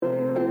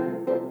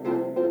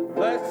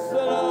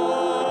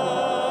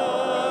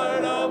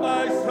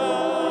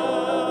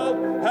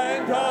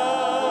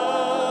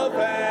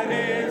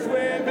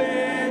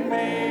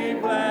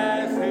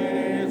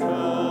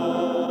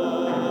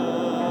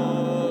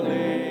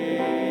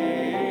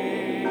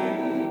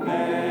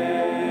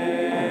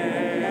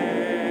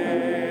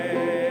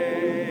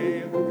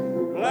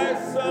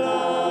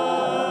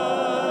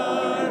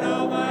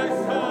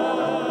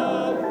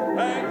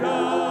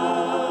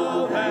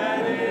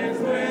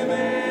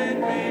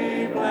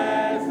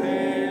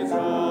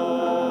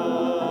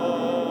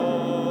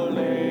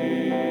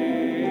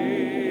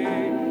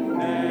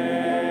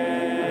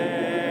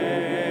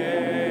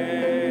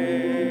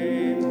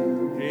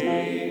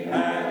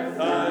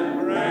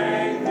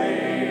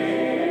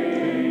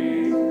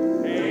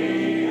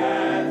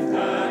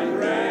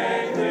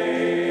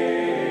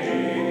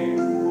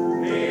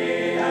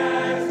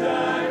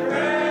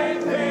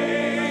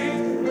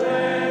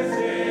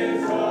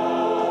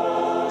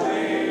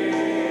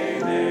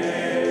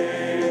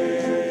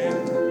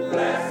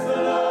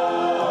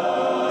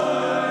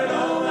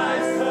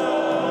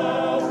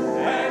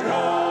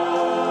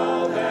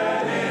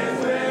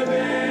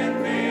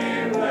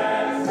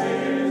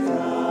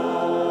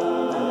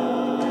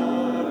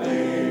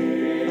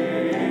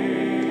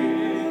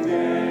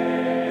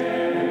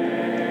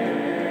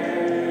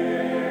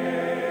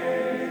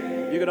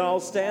could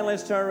all stand,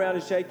 let's turn around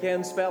and shake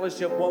hands,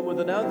 fellowship one with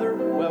another.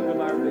 Welcome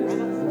our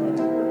visitors.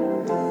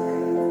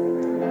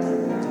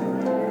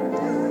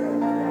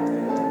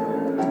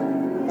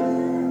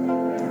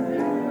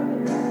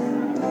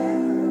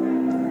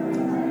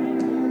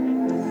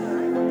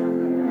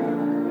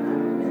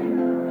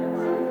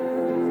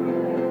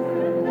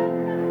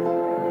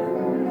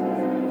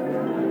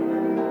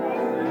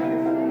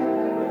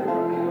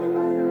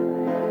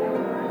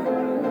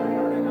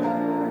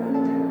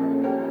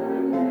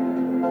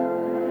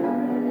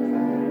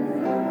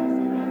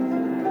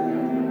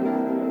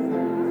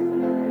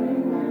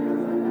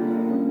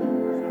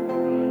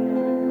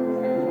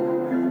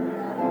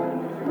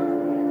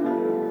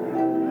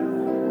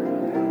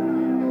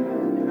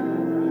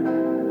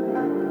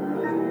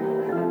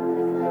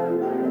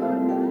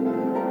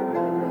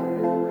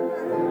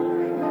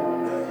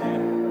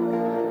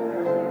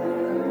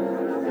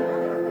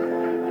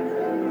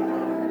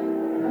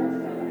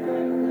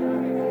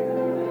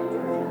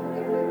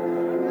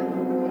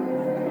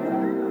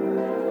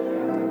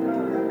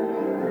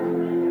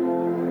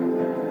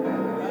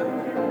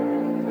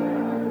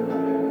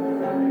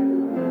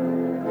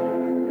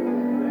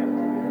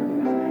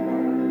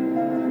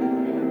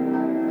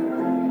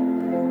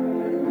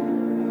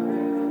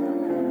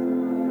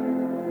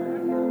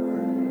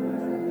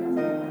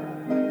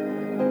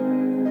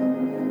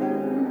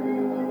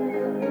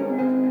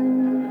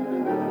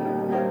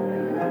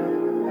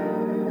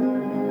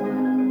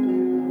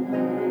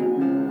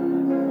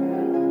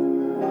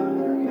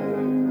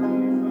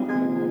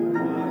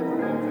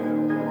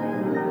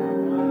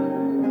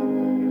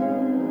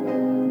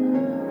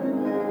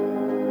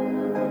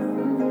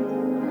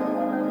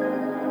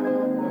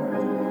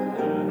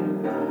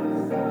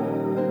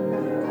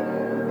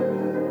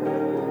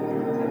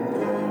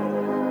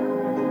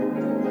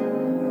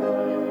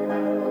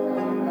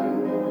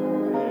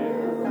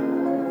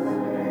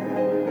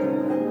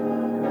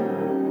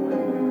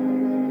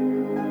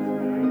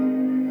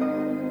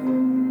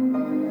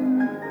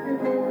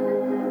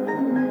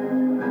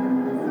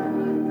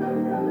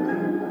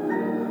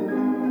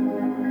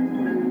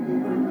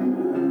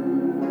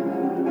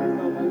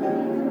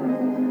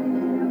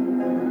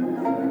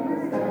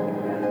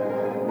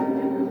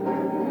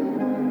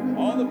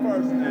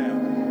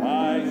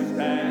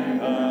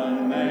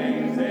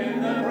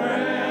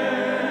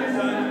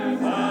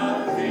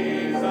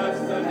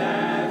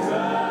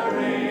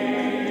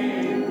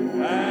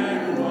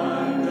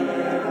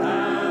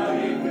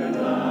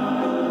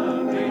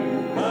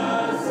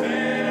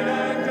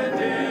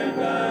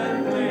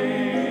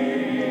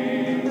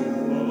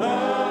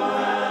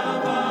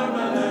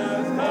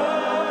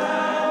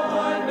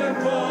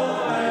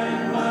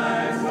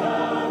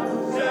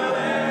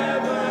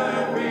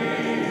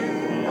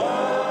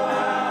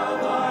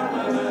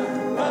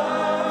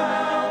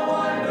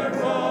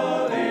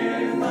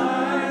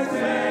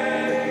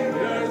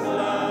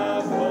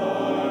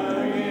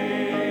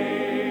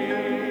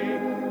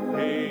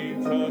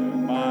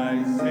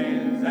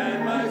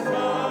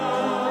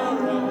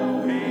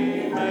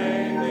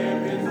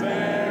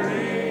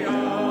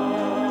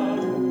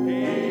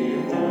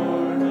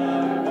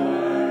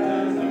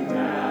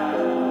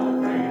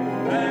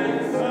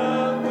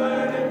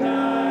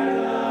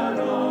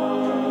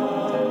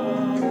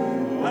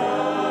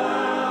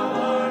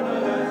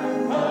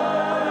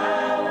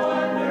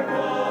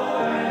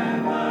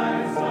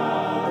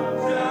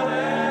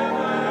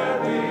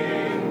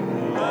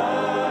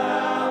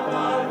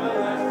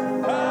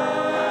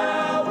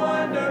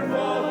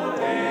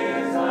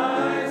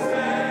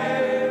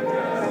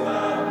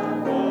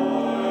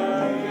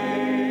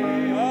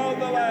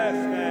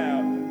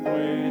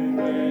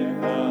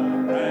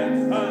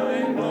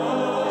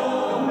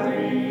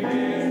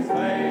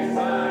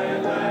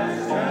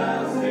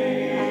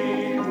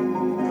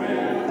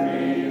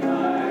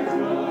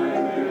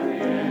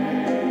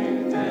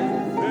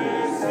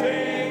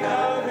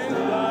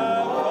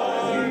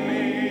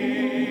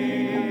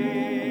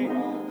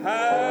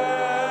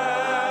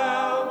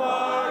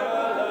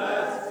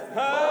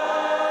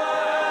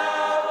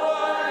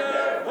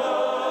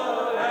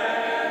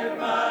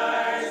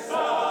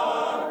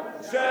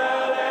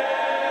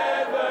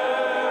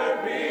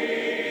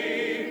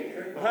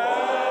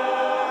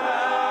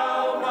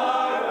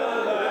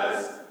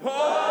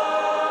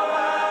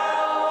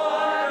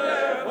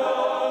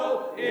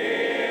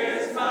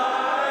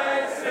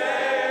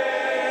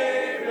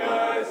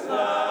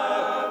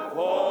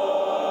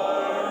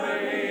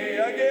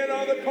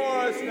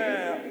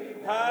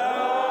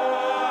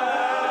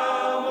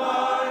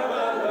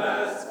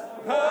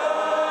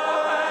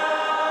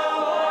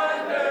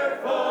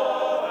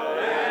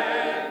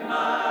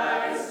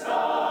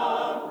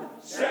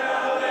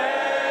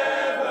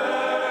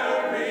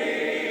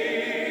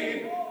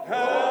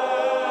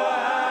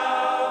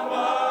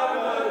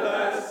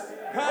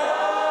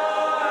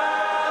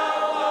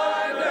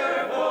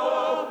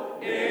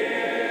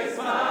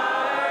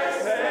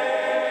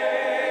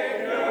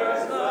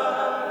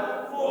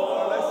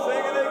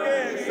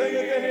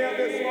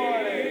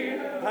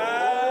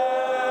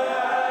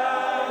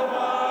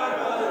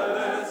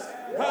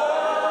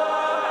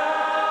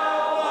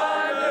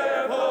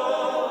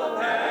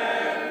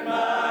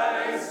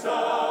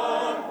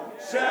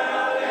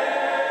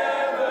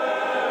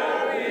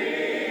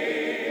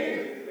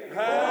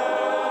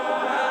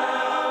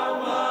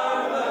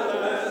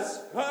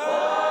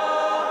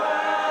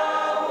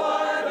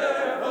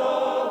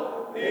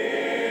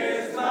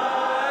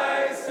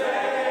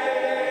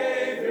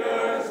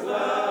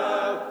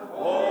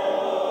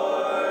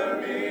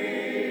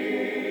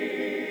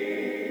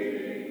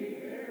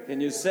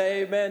 Can you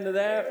say amen to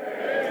that?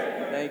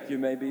 Amen. Thank you. You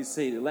may be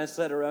seated. Let's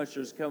let our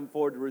ushers come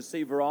forward to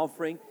receive our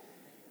offering.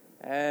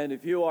 And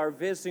if you are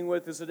visiting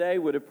with us today,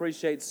 we'd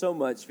appreciate so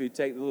much if you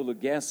take the little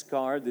guest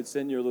card that's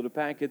in your little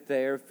packet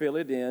there, fill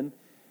it in,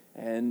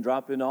 and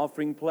drop in an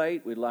offering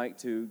plate. We'd like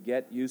to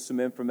get you some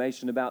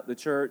information about the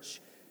church,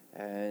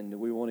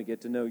 and we want to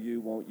get to know you,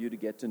 want you to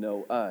get to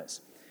know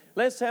us.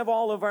 Let's have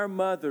all of our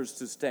mothers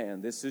to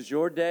stand. This is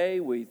your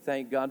day. We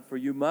thank God for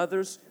you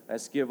mothers.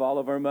 Let's give all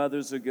of our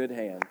mothers a good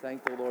hand.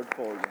 Thank the Lord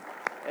for you.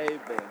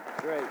 Amen.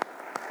 Great.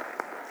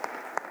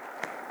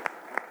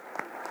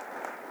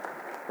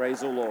 Praise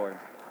the Lord.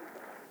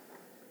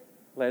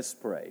 Let's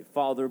pray.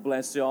 Father,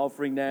 bless the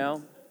offering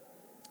now.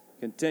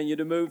 Continue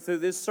to move through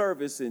this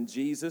service in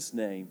Jesus'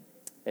 name.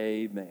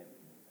 Amen.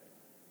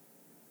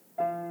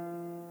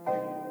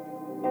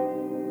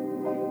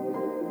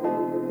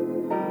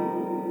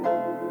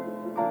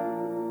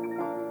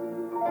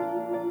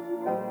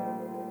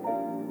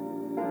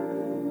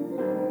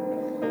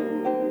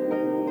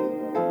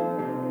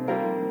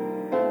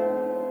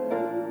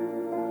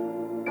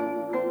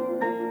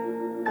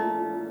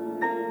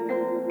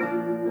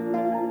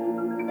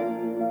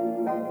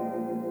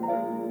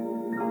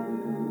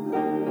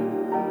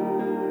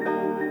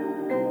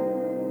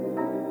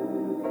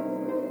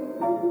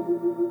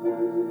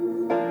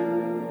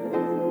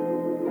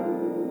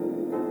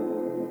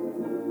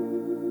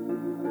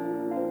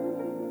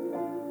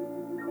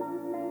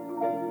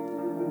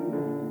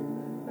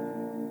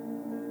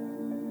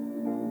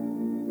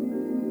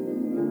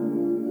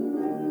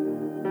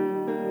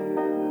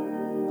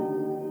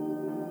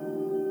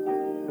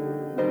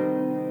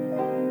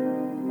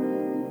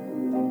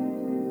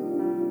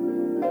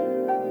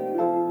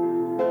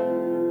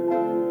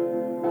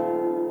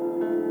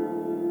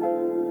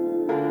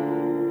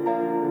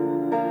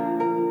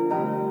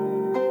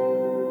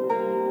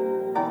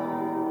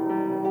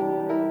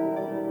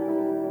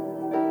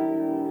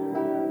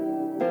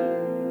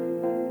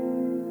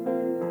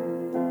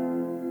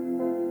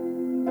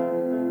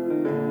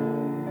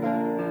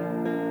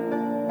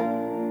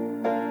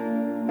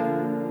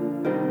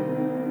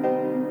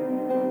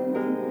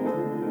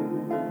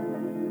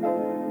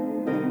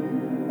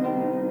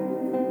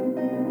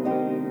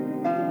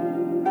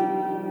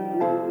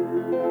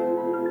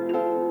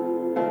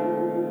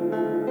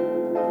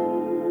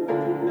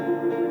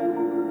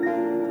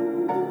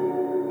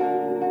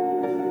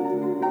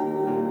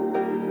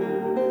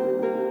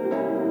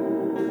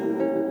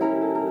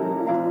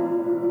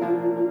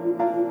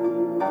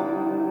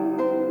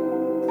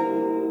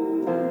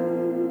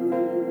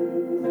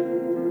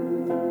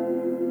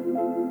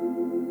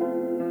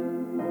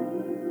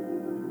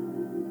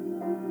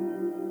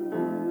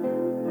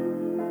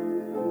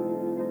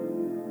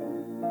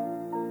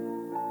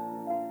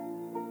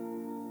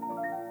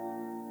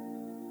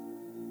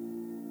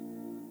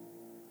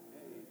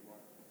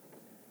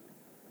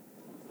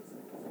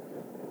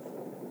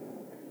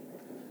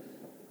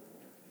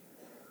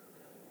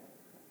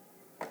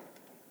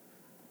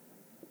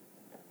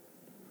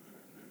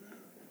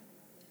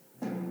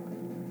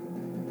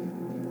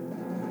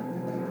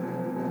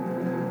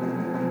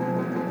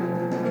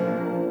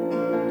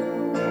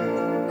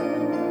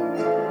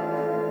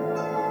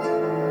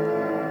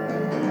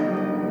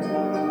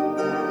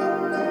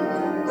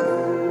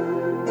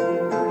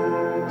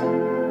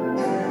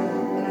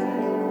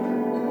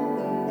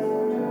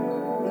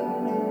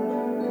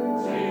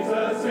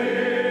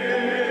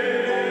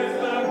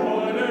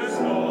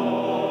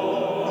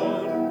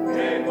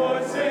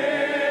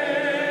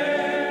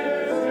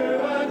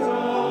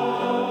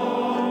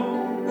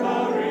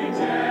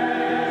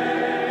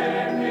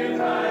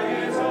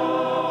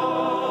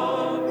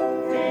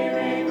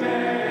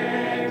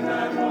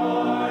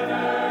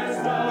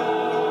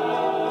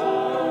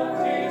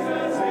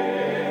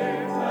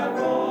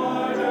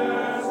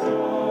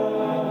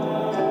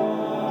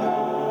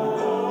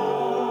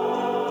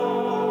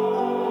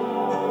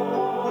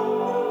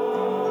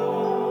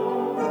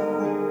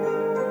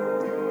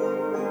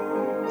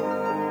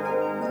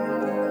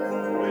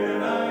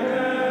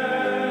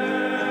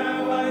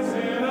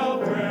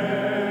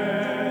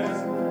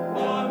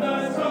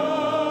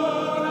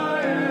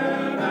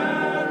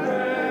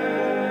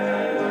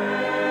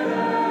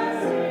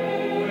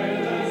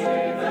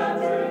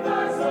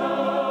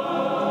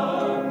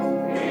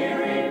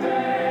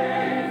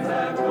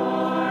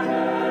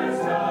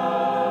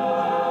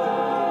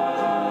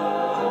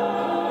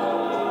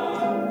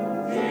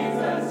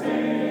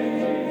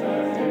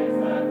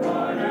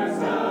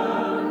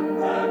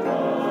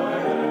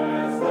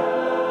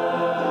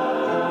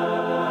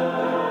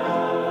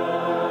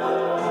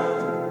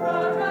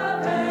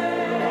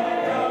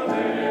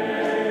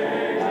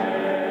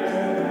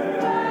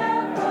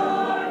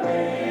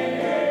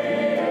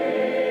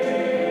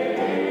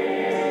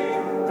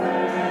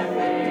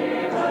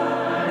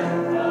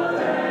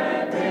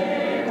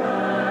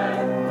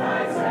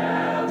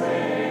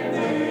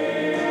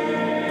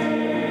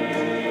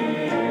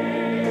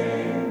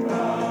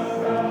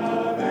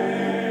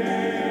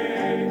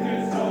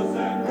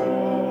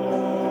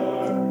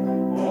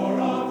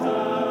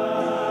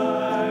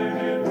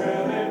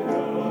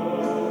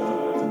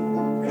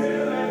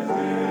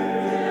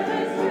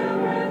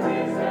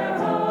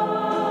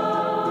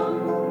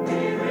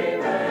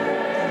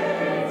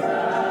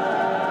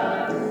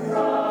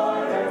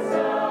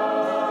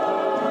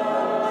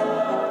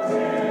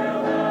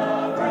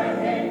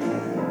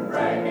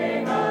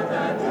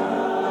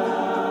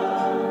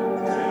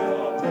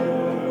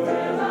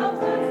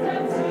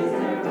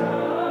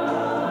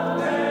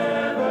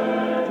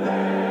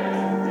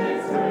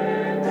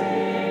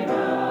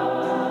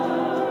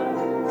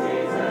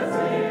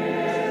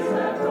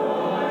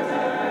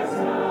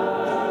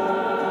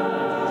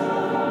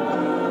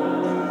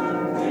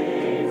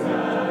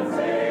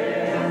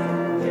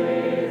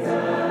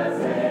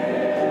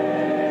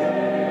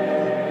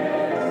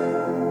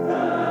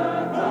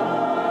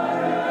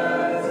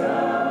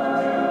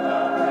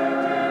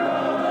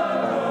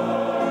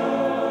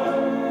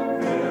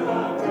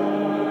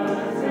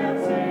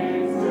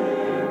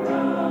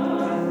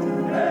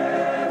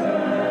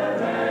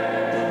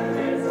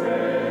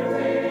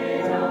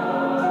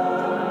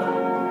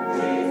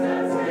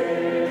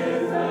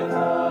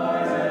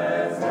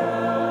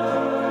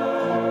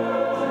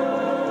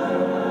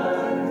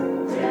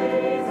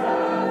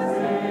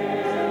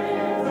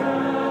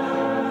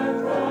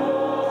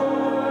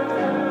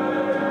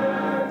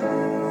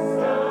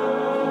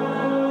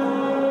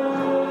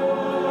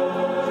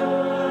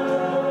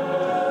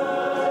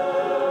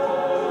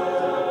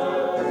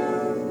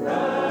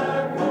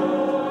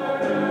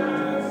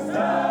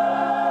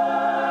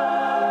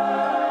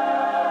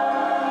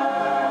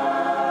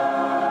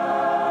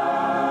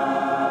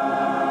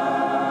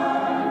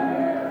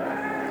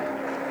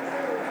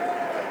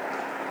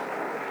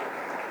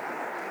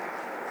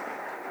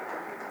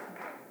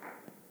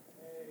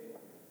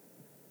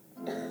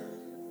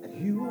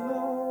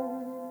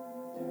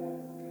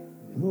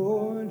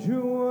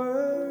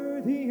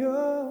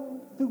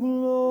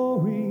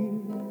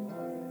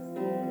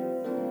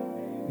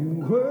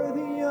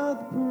 worthy of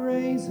the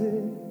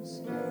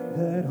praises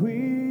that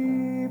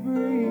we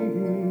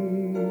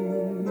bring.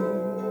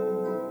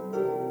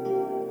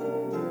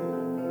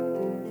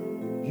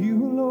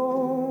 You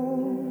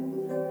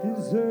alone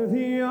deserve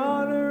the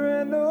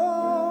honor and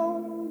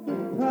all the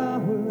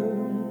power.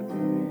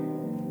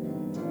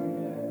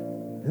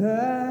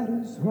 That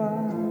is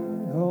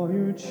why all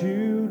your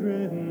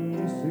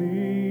children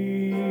sing.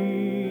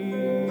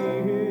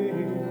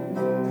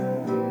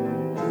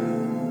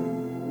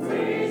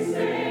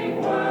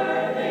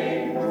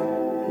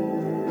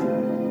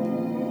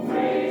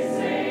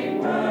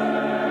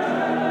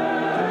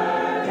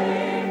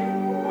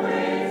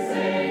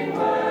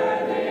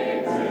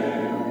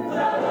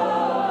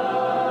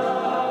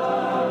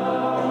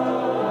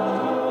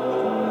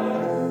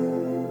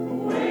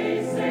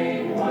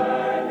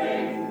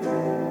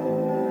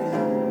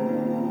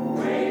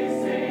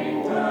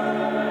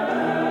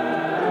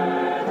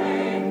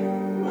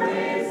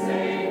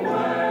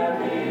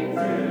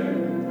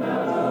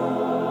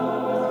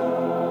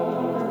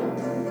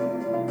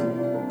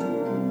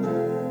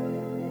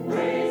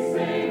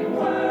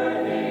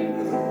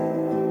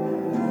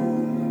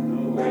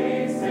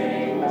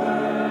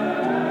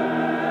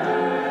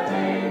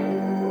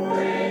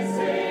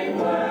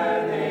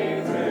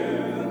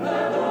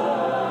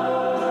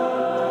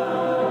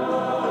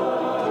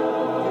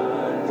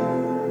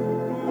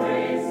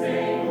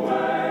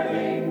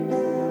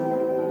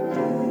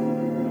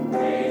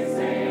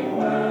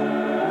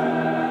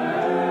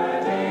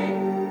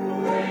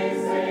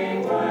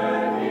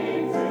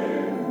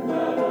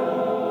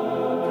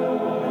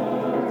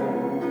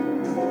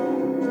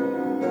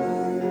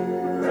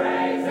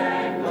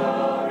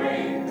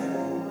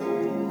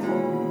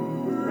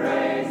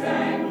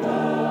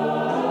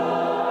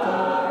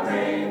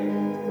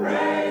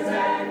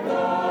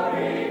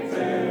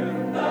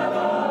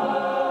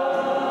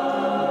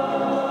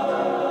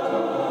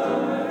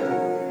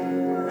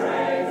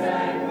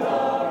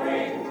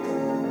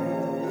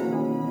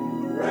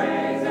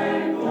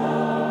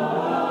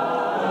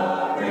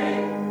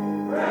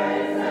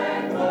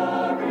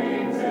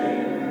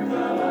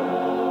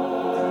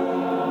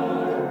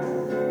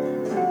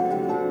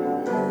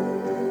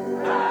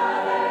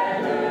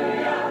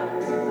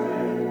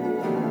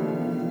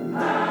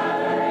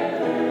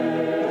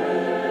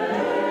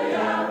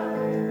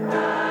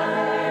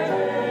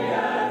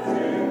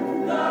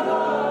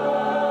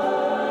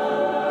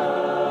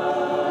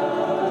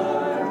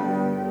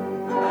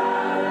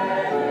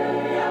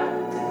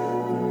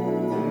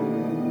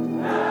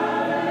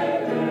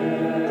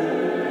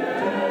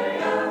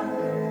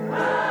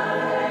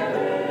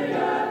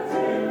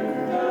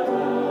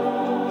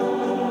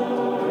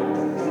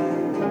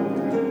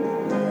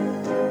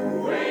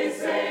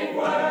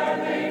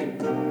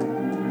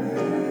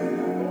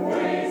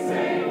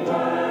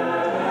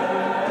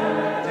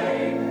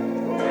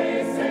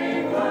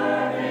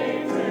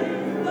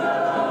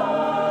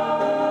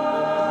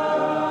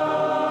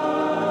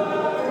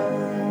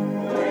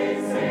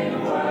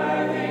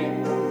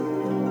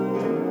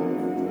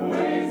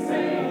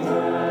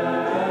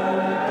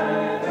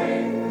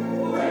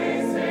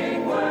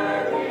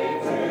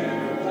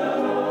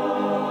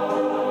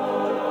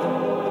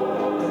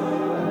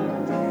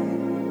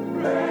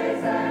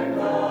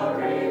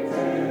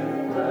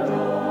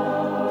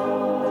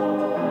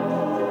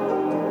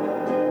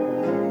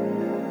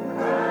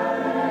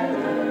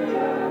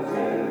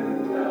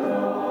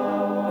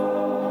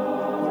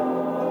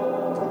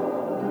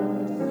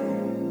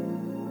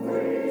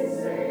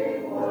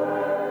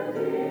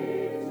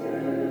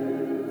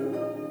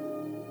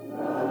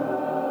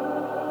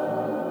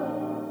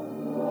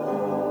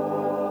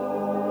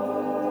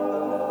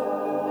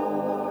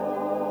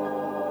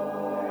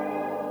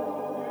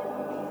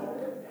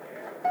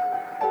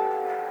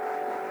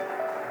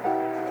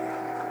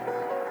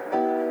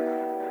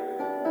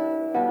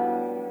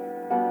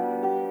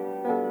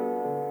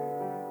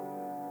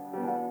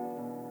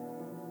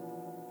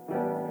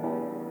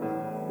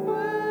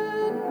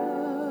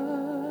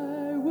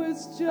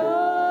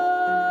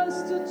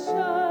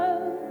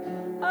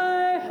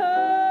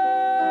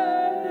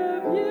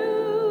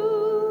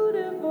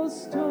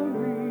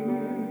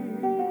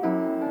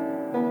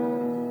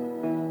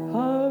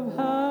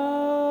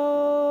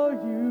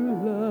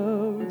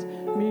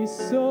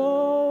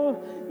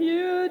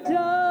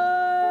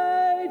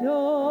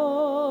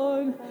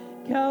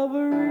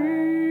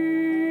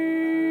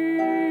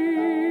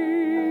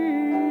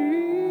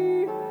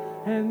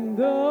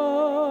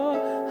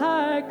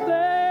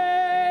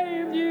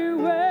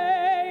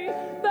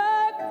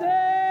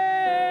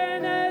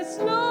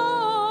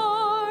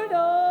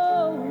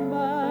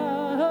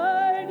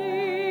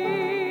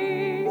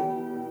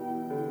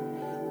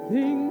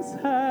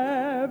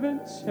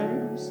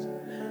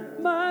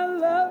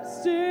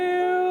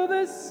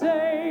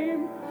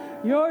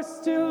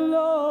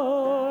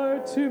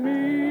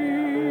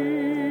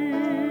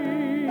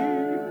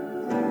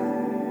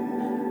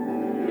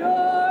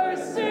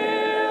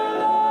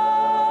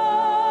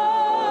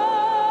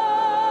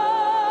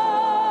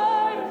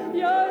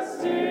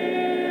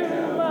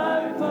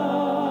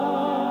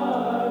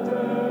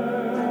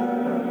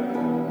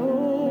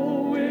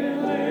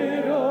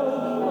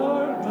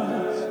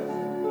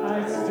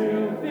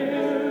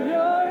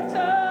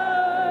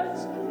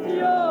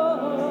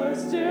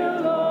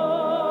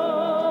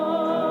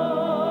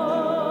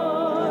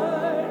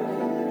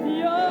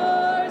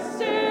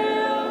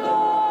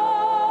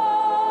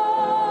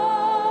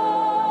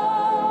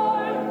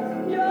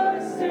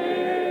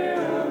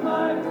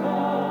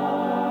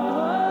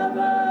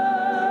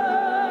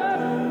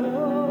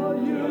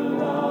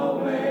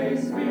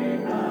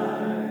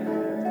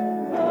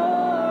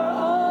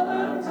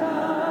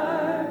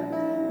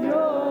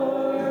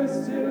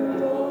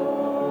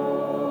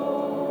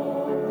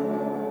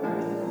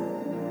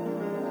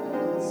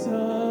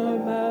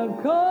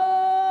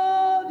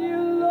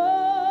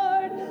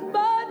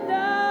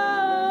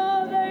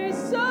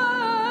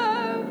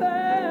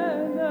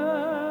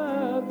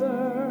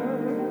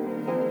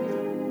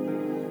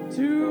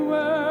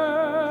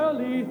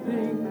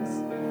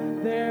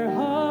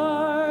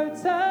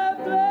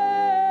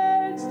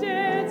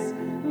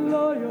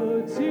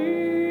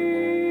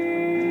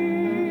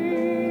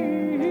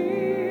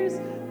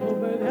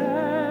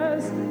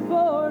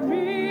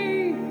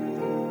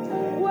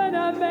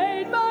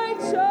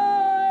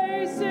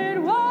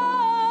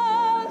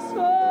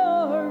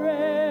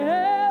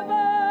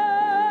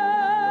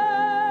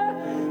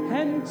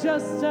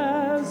 just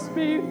as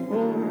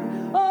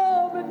before.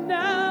 Oh, but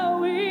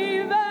now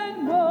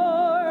even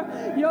more,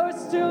 you're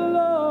still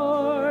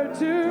Lord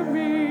to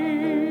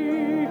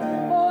me.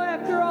 Oh,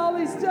 after all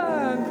he's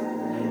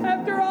done,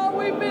 after all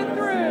we've been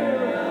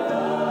through,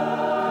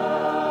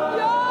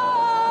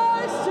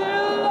 you're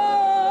still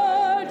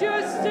Lord,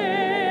 you're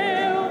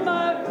still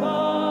my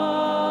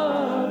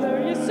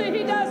Father. You see,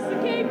 he does the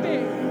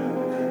keeping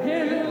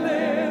in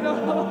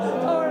little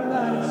or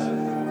much.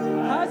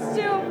 I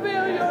still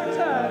feel your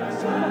touch.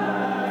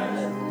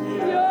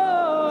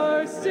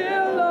 You're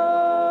still Lord.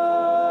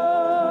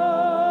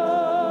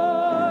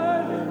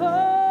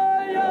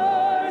 Oh,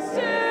 you're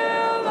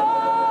still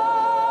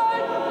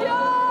Lord.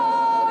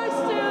 You're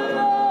still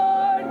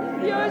Lord.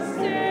 You're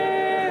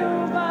still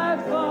my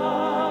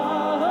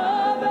Father.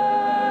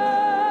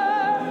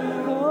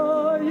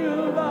 Oh,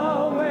 you'll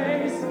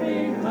always be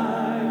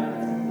mine.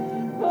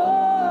 For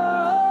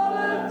all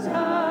the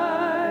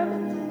time,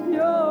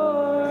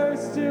 you're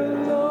still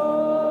Lord.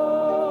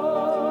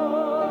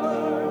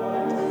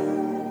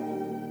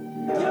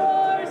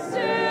 You're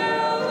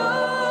still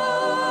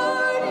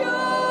Lord.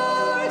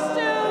 You're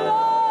still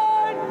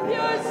Lord.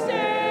 You're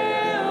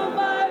still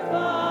my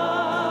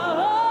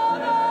Father.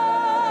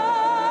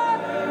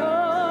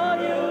 Oh,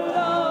 you'll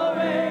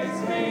always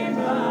be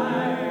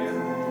mine.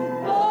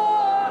 For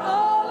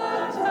all the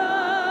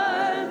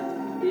time,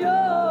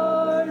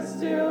 you're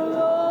still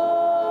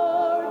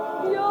Lord.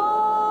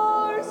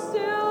 You're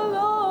still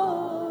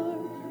Lord.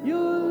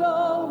 You'll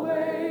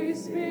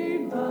always be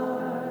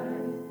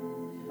mine.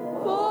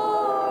 For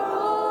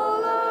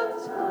all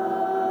of time,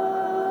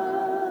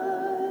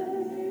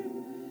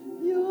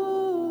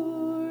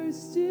 you're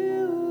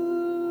still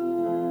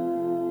Lord.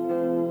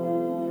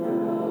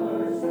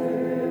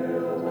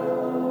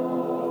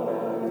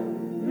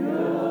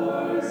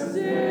 You're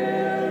still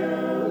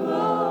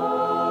Lord.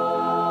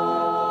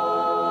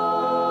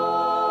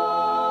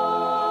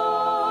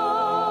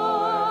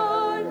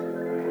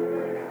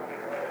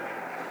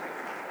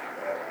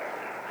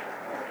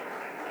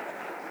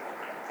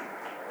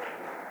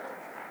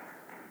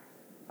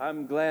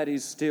 I'm glad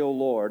he's still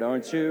Lord,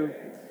 aren't you?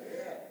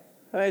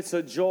 It's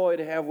a joy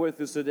to have with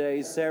us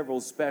today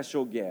several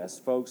special guests,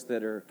 folks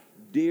that are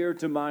dear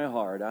to my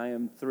heart. I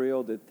am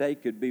thrilled that they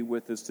could be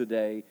with us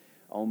today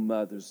on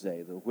Mother's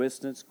Day. The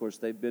Wistons, of course,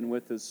 they've been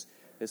with us.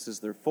 This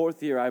is their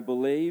fourth year, I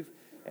believe.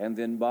 And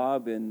then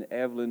Bob and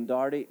Evelyn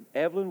Daugherty.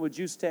 Evelyn, would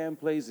you stand,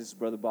 please? This is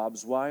Brother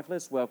Bob's wife.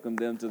 Let's welcome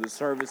them to the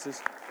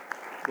services.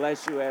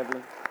 Bless you,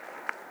 Evelyn.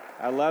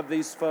 I love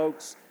these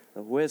folks,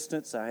 the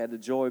Wistons. I had the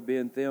joy of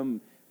being with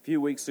them a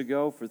few weeks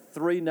ago for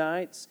 3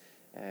 nights,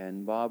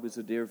 and Bob is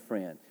a dear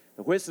friend.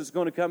 The Wistons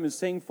going to come and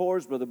sing for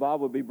us. Brother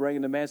Bob will be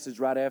bringing the message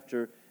right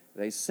after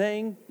they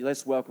sing.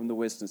 Let's welcome the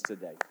Wistons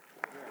today.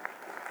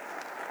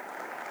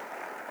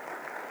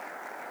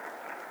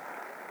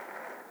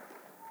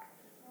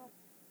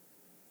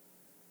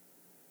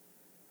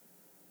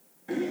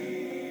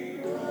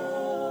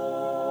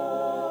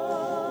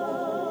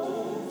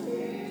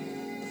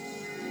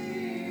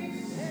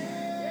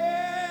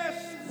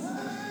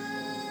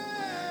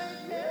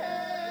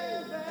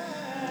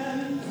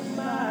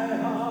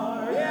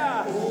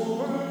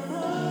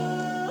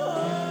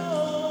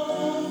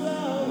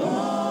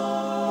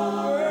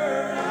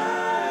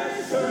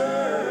 Serve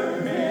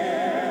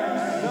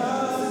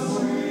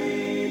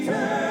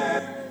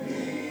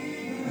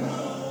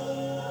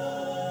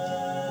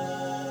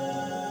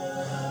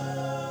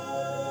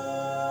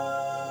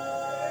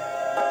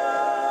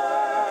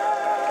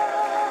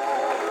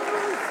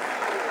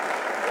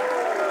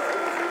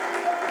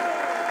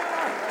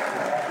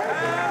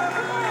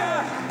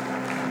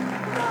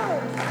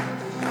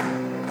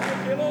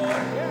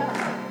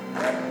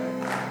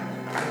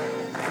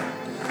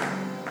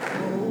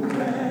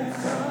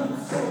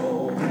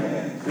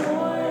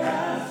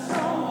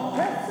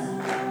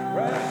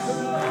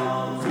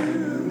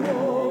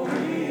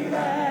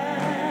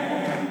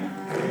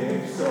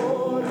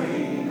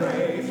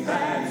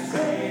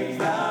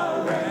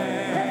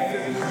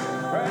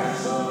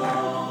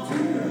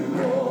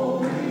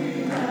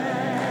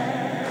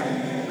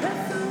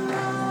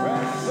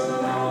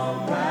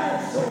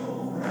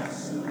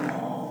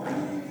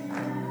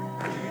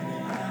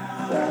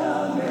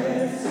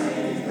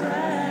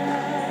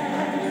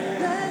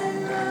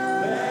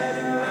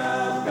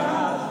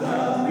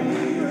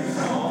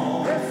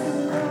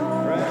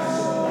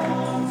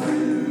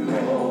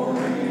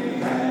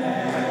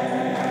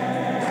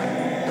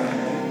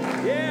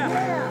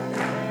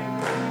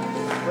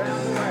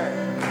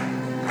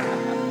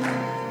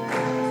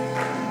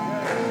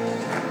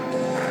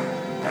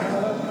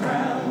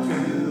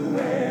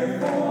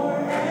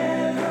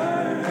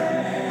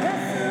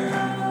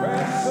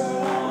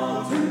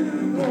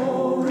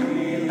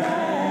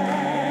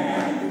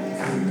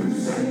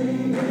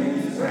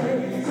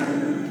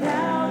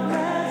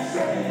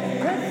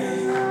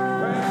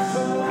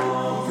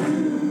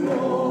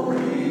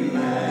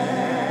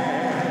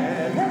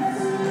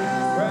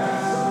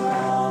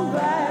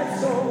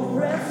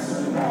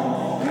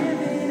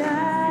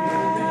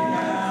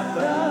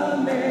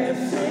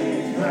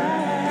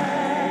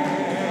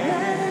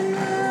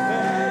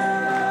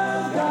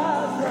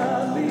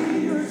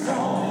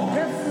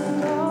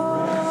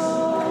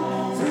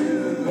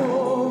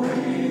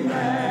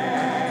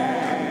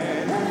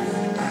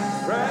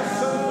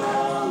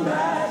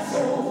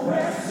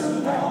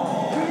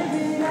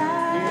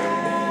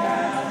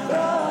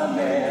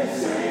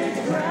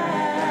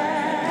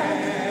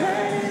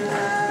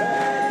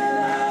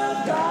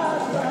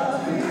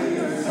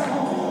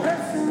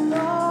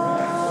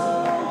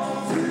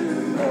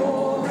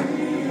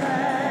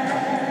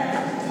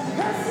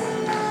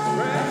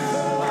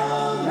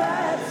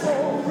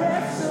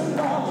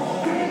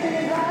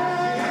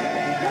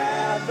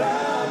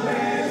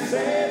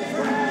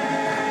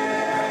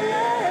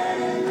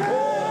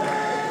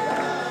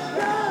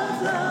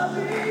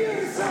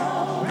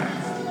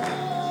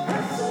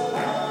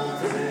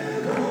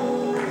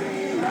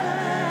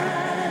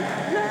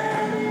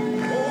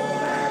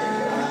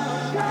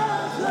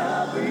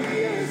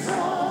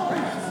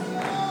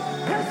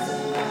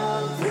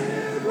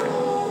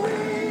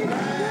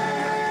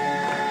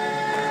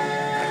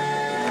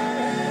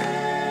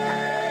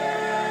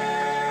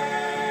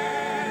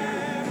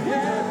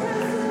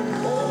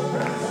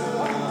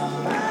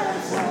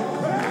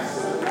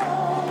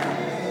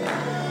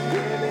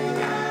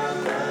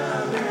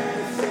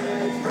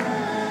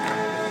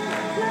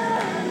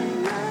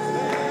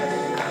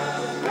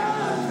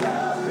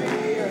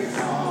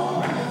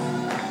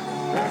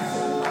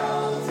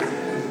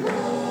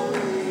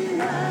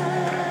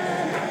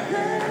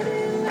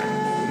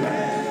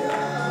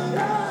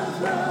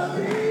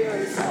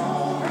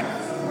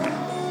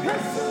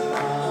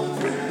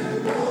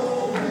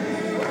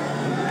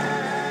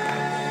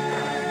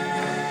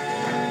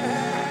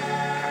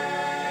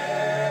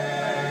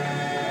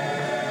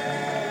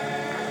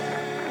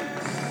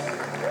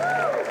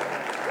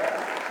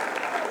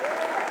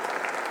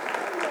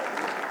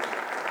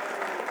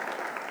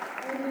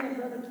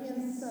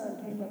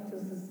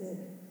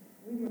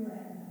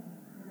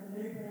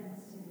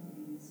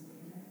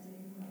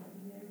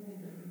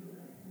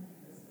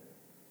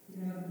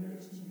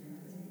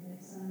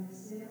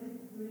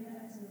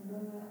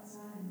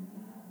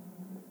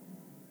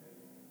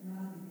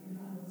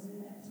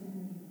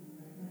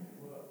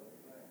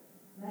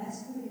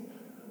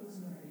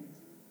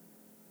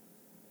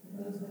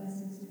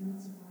Amen.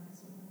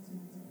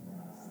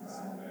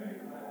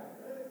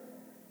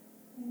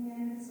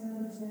 It's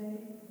Mother's Day.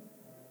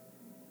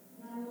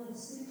 My little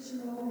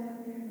 6-year-old out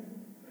there in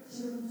the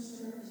children's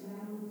church, and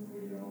my little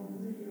 3-year-old and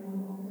 3-year-old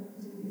walked up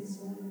to this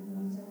one in the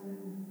hotel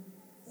room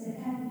and said,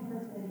 "Happy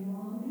birthday,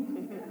 Mommy."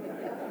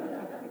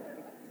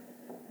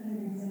 I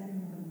knew exactly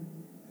what I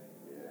mean.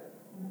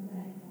 I'm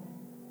thankful.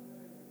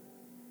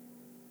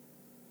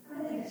 I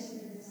think I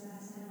shared this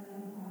last time, but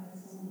I'm proud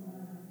it's on the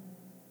line.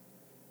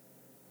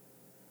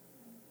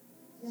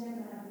 Jack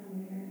and I have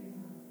been married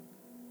for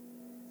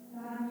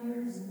 5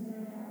 years, and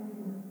then now we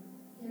were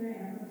carrying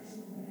our first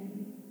little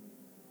baby.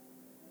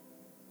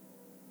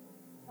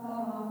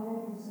 All my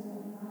world was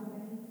going my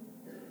way,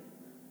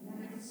 and I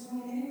could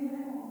swing anywhere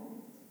I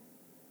wanted.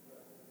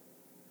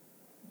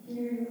 I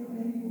carried a little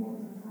baby boy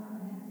for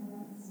 5.5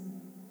 months, and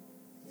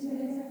 2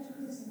 days after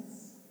Christmas,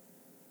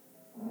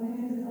 I went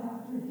into the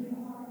doctor to get a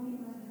heartbeat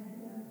like I had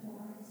done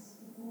twice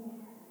before.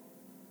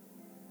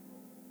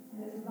 And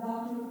the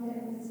doctor looked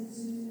at me and said,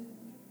 "Susan,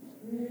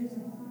 there is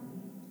no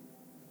heartbeat."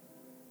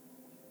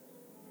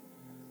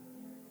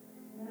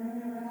 And I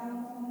remember I got on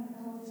the phone and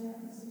called Jeff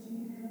and said, "You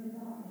need to go to the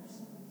doctor,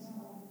 something's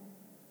wrong."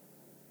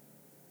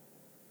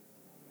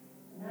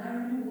 And I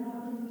remember the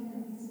doctor looking at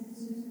me and said,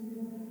 "Susan,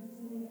 you're going to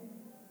dead."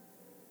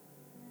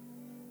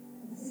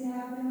 And see,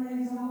 I've been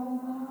raised all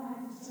of my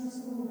life to trust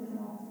the Lord in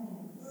all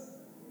things.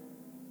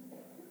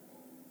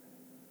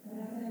 But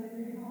I found it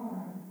very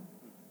hard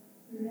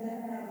through that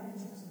valley to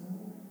trust the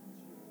Lord.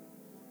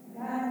 I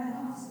got in the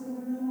hospital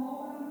room all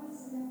by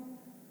myself.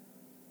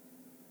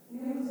 And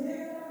it was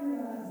there that I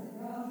realized that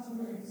God's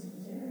grace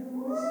was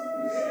everywhere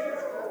sufficient.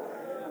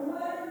 No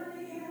matter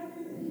me, I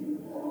knew that He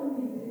would pour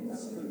me that it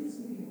was for His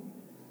will.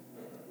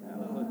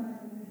 Hallelujah.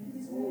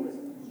 His will is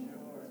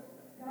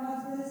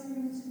God's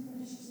blessing was too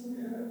precious to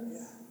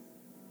lose.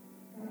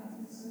 God's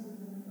been so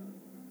good.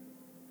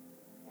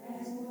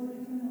 As Lord, it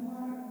came in my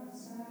heart when I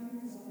was 5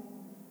 years old.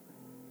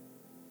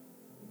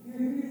 If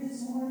you're here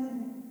this morning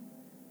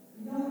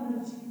and you don't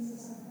know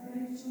Jesus, I pray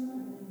that you'll know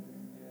Him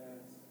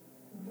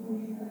before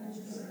you let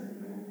yourself in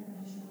your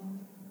confession.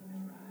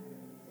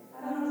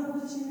 I don't know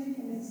what you need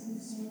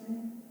this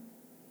morning.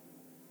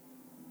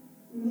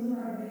 We look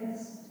our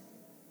best,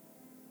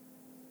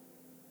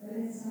 but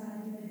inside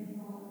you may be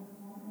falling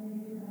apart, maybe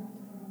you're about to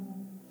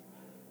crumble.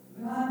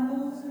 God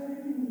knows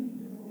every need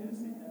before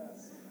He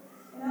knows.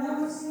 And I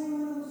was singing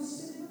one of the most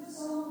simplest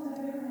songs I've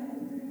ever had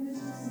the privilege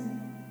to sing.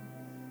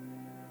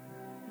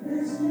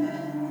 There's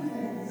nothing we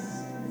face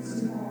that's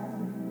too hard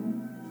for You.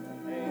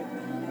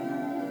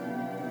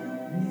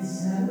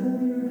 Inside of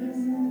Your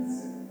presence,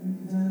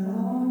 You've done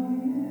all You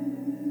can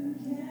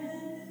do.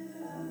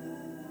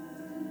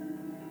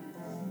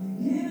 You've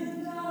given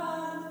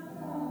God the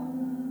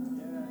problem.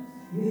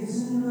 It's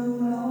no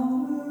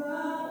longer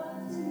up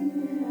to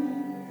You.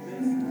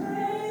 You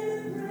pray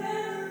the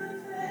prayer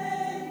of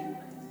faith.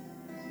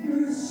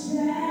 You're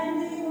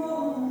standing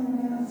on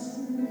God's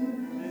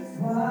truth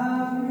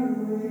while you're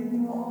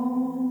waiting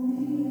on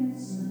the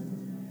answer.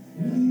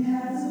 He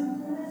has a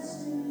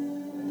question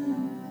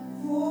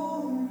for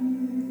you.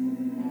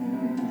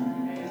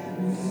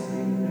 Is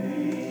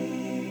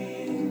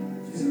anything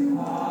too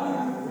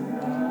hard for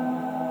God?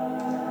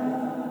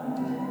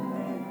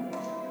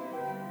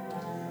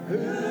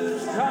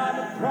 Who's got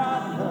a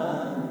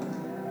problem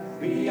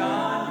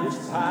beyond His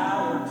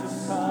power to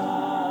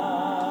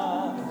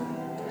solve?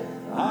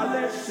 Are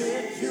there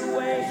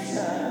situations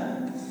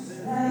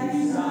that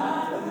He's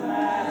not the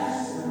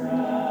master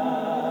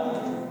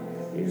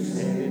of? Is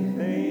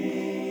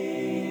anything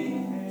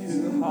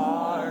too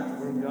hard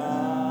for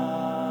God?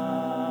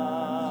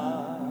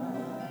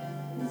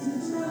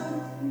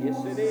 Yes,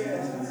 it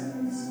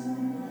is.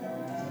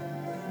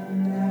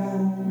 Now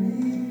we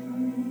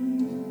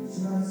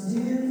trust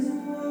His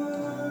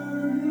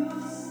word,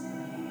 you'll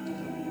see.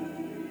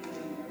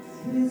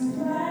 His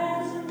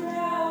plans are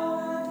now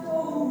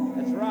unfolding.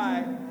 That's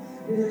right.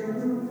 They're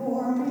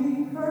performing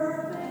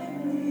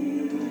perfectly.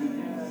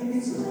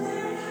 It's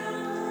clear how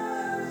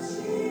much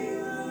He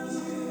loves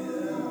you.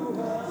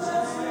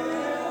 Just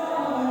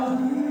all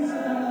He's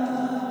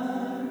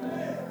done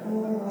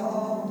for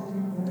all who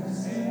press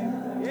Him.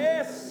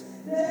 Yes.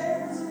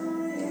 There's a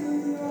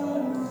real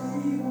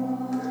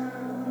freedom.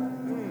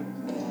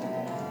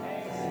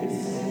 Is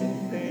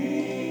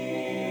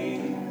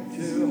anything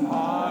too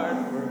hard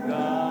for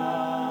God?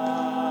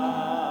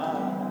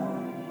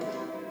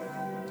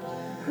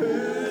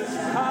 Who's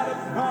got a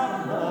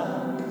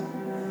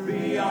problem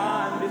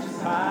beyond His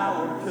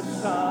power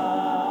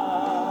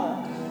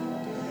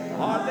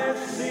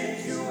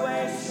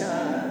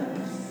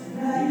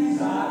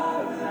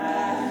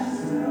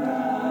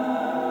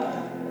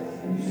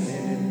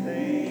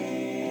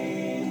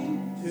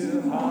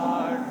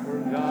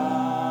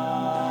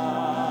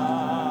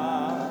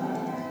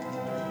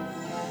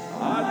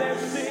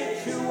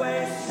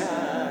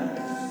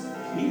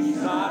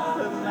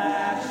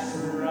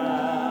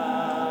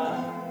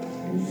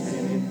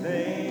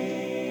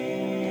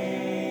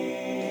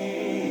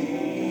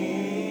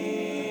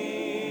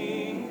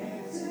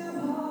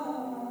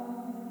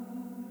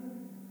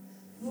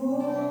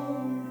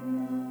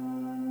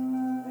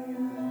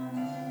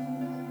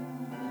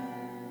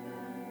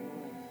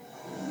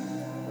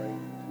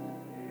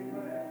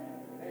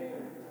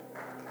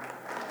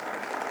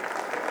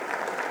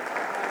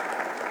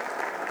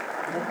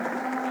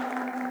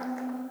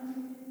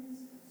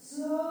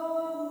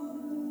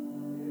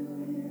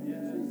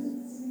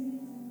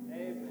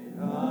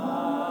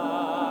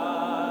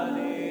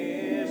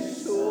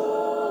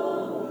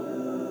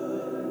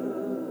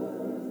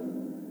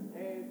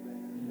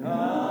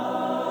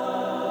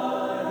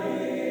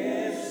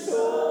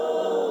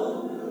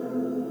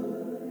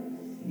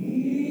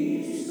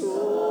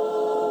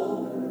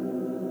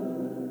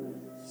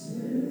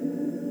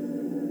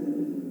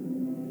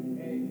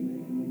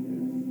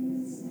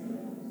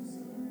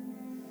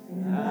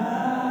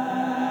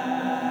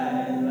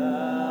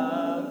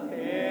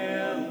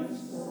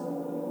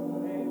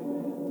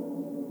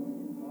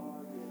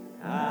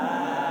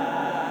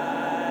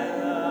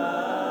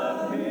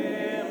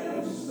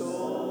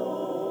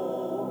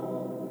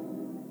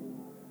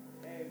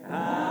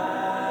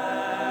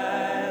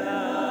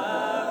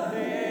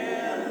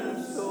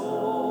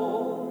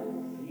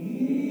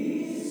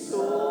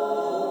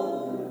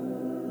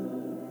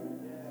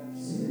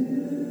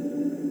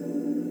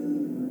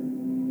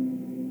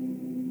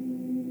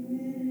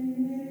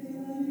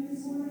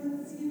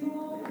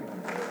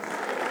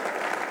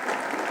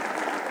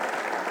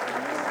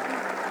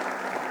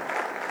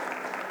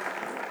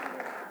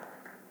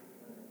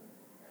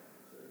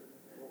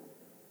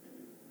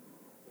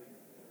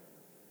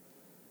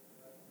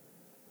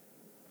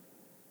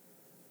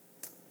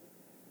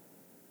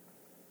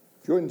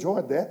If you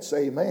enjoyed that,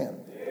 say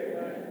amen.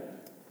 Amen.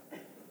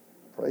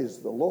 Praise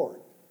the Lord.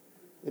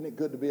 Isn't it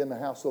good to be in the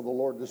house of the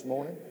Lord this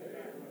morning?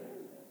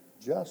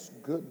 Just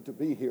good to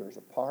be here as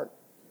a part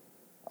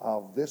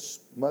of this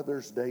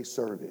Mother's Day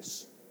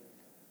service.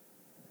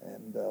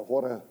 And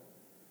what a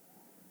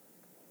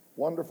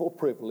wonderful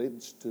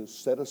privilege to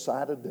set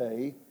aside a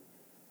day,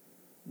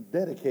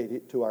 dedicate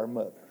it to our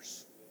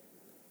mothers.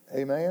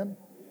 Amen?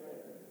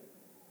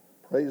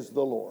 Praise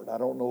the Lord. I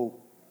don't know,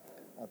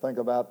 I think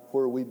about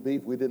where we'd be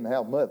if we didn't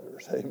have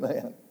mothers.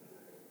 Amen.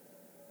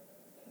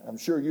 I'm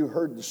sure you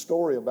heard the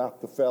story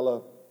about the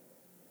fella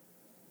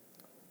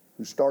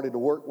who started to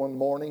work one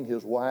morning.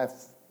 His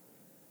wife,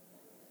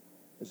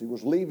 as he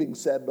was leaving,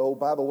 said, "Oh,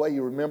 by the way,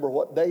 you remember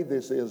what day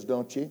this is,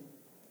 don't you?"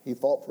 He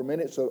thought for a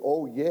minute, said,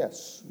 "Oh,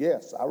 yes,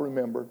 I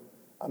remember.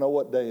 I know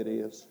what day it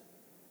is."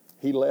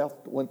 He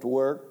left, went to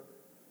work,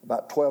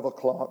 about 12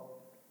 o'clock.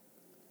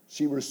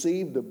 She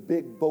received a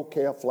big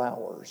bouquet of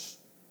flowers.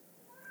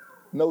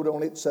 Note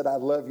on it said, "I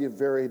love you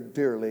very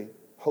dearly.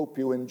 Hope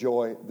you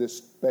enjoy this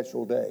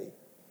special day."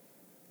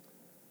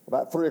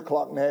 About 3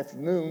 o'clock in the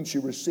afternoon, she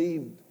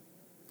received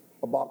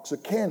a box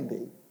of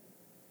candy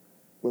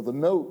with a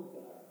note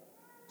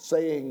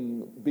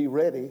saying, "Be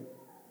ready.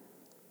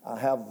 I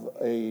have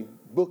a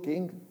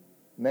booking,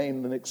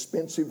 named an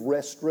expensive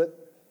restaurant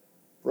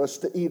for us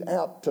to eat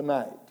out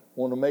tonight.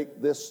 Want to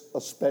make this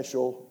a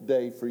special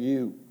day for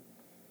you."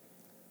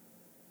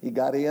 He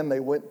got in,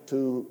 they went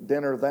to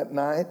dinner that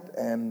night,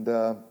 and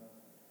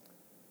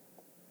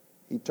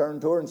he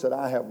turned to her and said,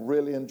 "I have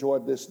really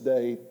enjoyed this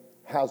day.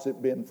 How's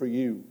it been for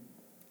you?"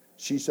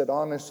 She said,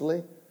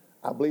 "Honestly,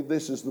 I believe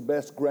this is the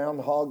best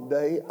Groundhog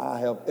Day I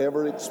have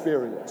ever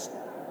experienced."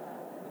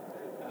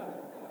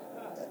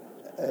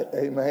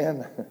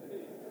 Amen.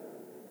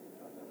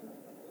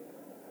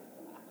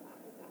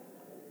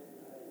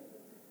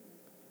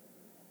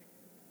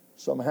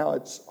 Somehow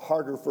it's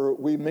harder for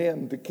we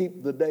men to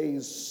keep the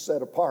days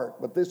set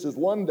apart. But this is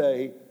one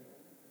day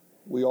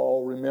we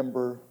all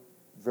remember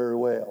very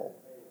well.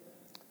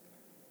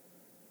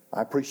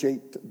 I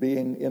appreciate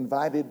being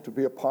invited to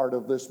be a part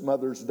of this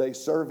Mother's Day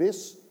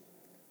service.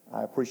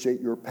 I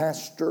appreciate your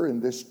pastor in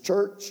this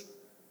church.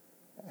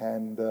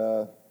 And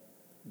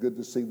good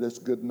to see this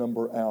good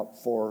number out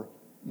for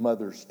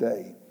Mother's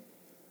Day.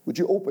 Would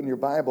you open your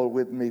Bible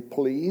with me,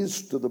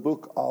 please, to the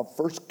book of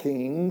 1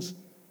 Kings,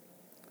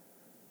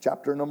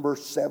 chapter number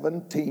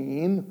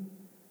 17.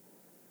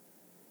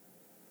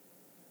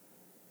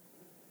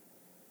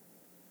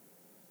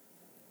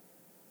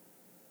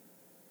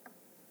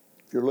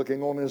 If you're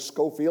looking on his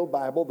Schofield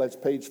Bible, that's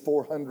page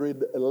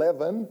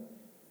 411.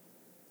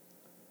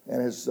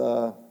 And as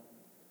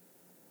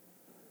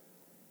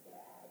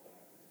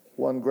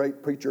one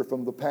great preacher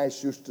from the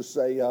past used to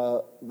say,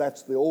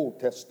 that's the Old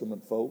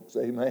Testament, folks.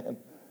 Amen.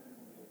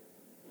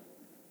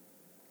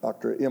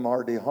 Dr.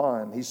 M.R.D.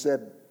 Hahn, he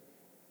said,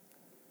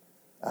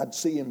 I've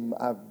seen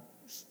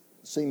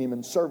him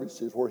in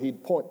services where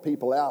he'd point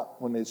people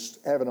out when they're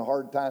having a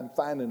hard time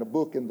finding a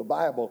book in the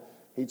Bible.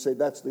 He'd say,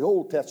 that's the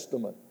Old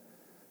Testament.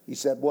 He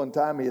said one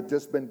time he had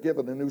just been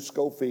given a new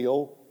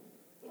Schofield.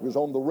 It was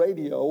on the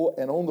radio,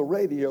 and on the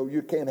radio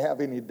you can't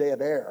have any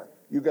dead air.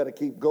 You got to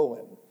keep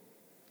going.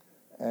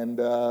 And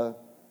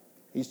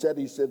he said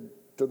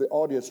to the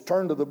audience,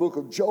 turn to the book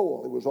of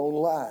Joel. It was on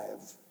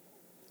live.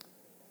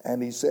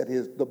 And he said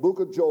the book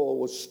of Joel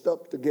was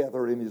stuck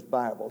together in his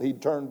Bible.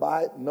 He'd turn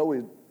by it and know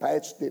he'd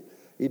passed it.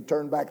 He'd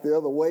turn back the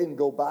other way and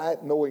go by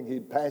it knowing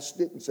he'd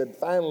passed it. And said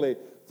finally,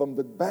 from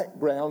the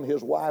background,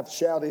 his wife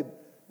shouted,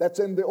 "That's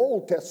in the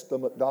Old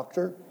Testament,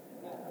 Doctor."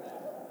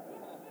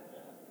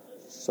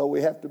 So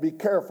we have to be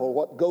careful.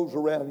 What goes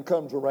around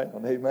comes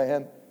around.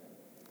 Amen.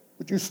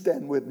 Would you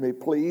stand with me,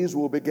 please?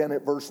 We'll begin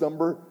at verse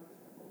number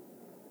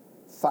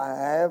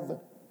 5.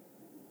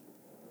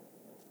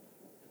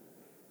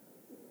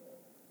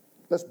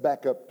 Let's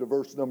back up to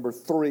verse number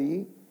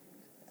 3,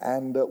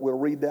 and we'll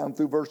read down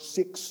through verse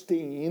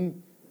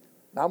 16.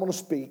 Now I'm going to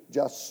speak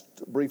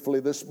just briefly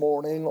this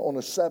morning on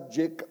a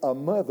subject, a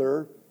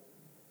mother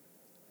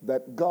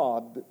that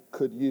God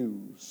could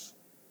use.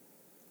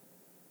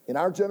 In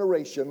our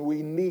generation,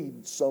 we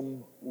need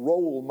some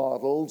role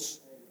models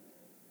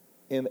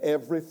in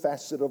every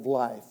facet of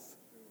life.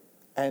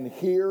 And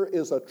here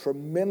is a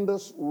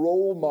tremendous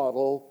role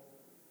model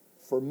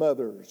for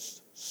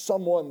mothers,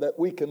 someone that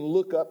we can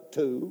look up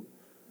to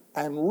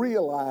and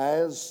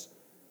realize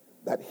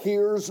that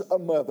here's a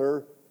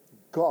mother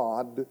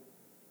God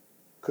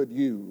could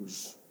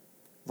use.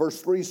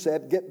 Verse 3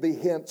 said, "Get thee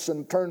hence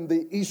and turn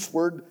thee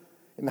eastward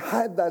and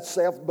hide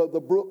thyself by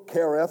the brook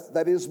Cherith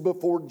that is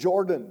before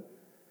Jordan.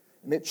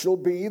 And it shall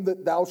be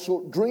that thou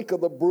shalt drink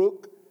of the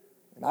brook,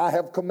 and I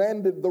have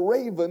commanded the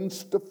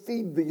ravens to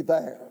feed thee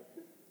there."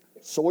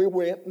 So he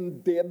went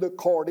and did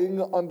according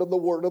unto the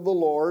word of the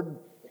Lord.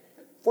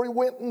 For he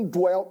went and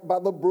dwelt by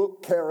the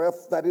brook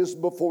Cherith that is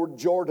before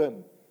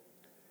Jordan.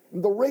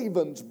 And the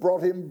ravens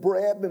brought him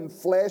bread and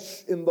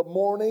flesh in the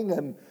morning,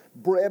 and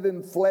bread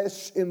and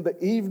flesh in the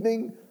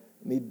evening,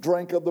 and he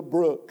drank of the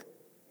brook.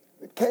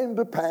 It came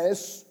to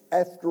pass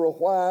after a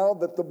while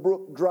that the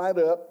brook dried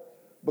up,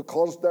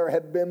 because there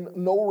had been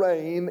no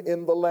rain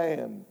in the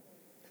land.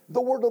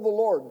 The word of the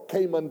Lord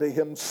came unto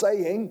him,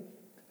 saying,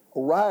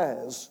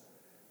 "Arise,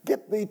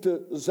 get thee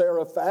to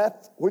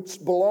Zarephath,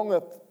 which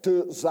belongeth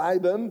to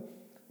Zidon,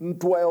 and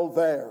dwell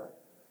there.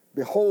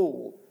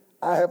 Behold,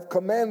 I have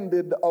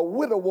commanded a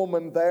widow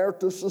woman there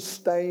to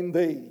sustain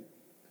thee."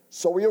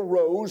 So he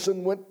arose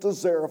and went to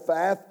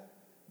Zarephath.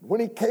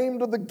 When he came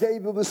to the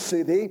gate of the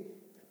city,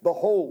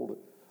 behold,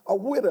 a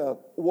widow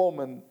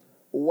woman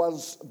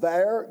was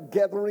there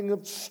gathering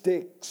of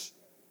sticks.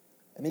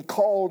 And he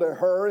called to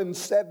her and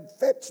said,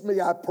 "Fetch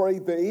me, I pray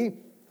thee,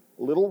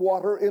 a little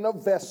water in a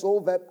vessel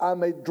that I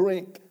may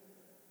drink."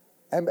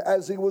 And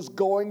as he was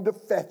going to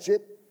fetch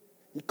it,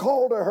 he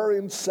called to her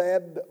and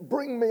said,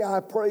 "Bring me,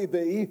 I pray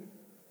thee,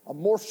 a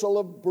morsel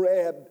of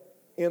bread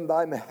in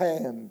thine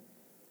hand."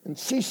 And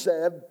she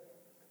said,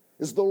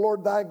 "As the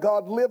Lord thy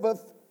God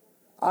liveth,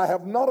 I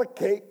have not a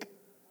cake,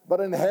 but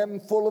an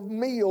handful of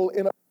meal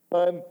in a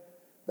pan,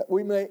 that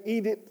we may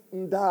eat it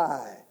and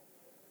die."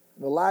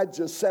 And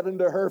Elijah said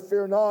unto her,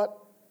 "Fear not,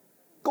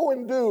 go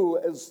and do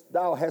as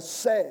thou hast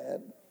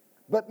said,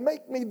 but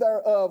make me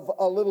thereof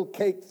a little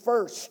cake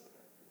first,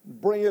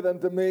 bring it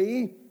unto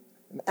me,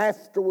 and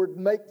afterward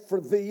make for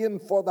thee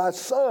and for thy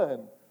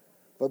son.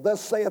 For thus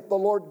saith the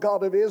Lord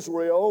God of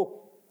Israel,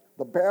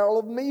 the barrel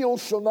of meal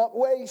shall not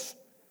waste,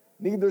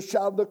 neither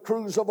shall the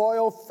cruse of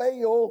oil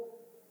fail,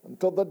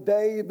 until the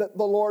day that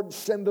the Lord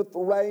sendeth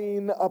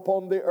rain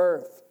upon the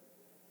earth."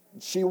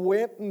 And she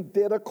went and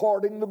did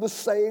according to the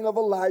saying of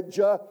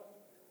Elijah,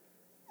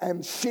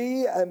 and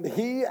she and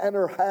he and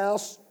her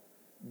house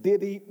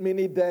did eat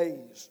many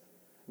days.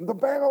 And the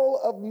barrel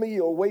of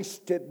meal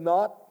wasted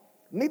not,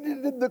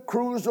 neither did the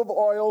cruse of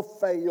oil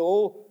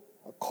fail,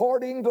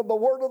 according to the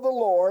word of the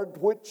Lord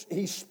which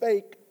he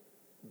spake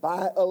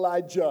by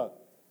Elijah.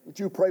 Would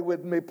you pray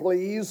with me,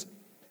 please?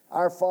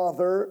 Our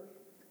Father,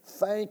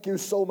 thank you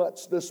so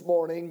much this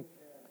morning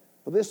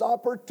for this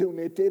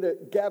opportunity to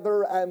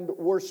gather and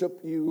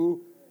worship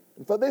you,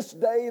 and for this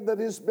day that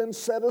has been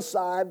set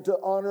aside to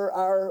honor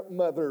our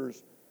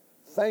mothers.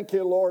 Thank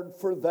you, Lord,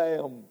 for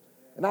them.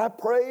 And I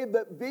pray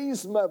that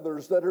these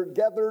mothers that are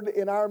gathered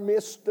in our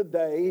midst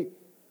today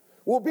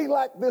will be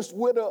like this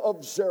widow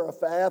of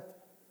Zarephath,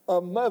 a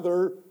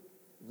mother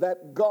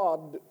that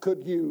God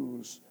could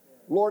use.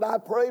 Lord, I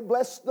pray,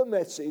 bless the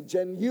message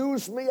and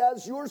use me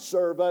as your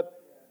servant.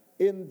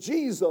 In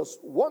Jesus'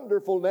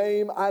 wonderful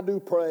name I do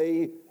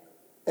pray.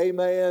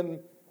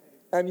 Amen.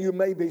 And you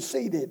may be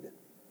seated.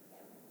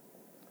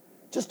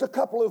 Just a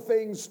couple of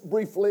things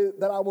briefly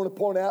that I want to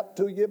point out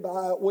to you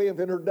by way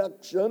of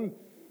introduction.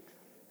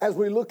 As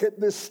we look at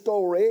this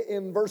story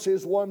in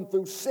verses 1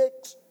 through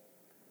 6,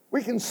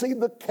 we can see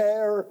the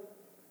care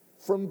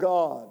from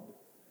God.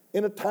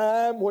 In a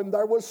time when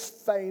there was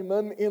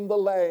famine in the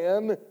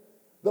land,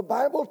 the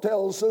Bible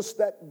tells us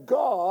that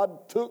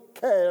God took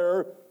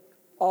care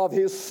of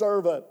his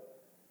servant.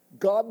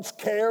 God's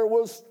care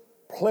was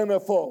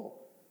plentiful.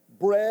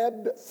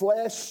 Bread,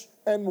 flesh,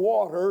 and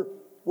water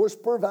was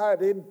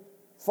provided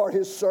for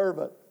his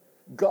servant.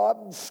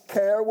 God's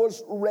care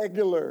was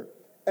regular.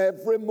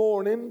 Every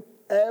morning,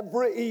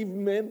 every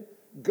evening,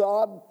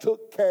 God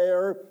took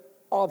care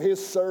of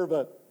his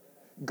servant.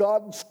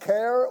 God's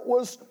care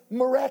was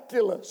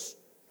miraculous.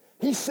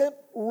 He sent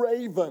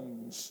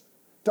ravens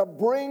to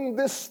bring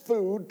this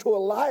food to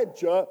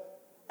Elijah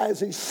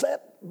as he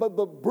sat by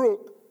the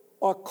brook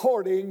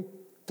according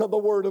to the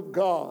word of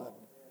God.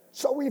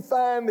 So we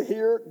find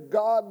here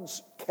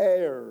God's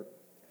care.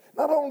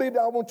 Not only do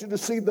I want you to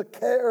see the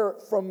care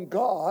from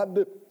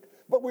God,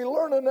 but we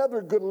learn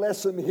another good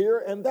lesson here,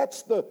 and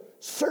that's the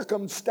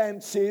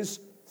circumstances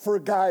for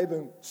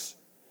guidance.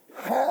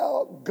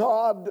 how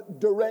God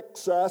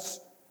directs us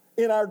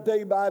in our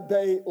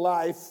day-by-day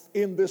life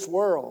in this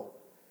world.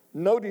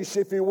 Notice,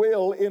 if you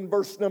will, in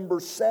verse number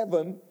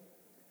 7,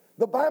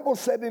 the Bible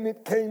said, and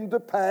it came to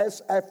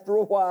pass after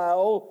a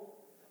while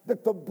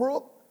that the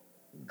brook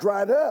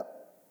dried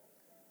up,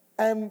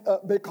 and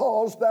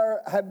because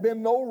there had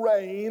been no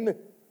rain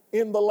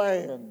in the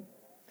land.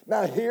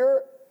 Now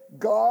here,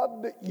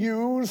 God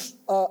used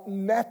a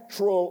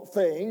natural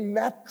thing,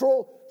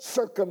 natural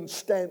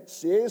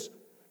circumstances,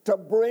 to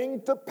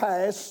bring to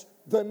pass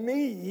the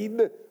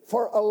need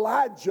for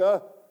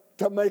Elijah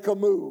to make a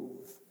move.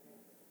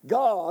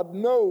 God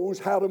knows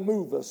how to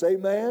move us,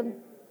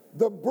 amen?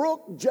 The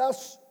brook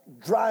just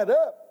dried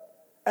up,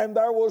 and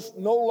there was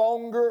no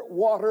longer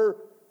water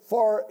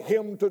for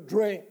him to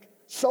drink.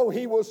 So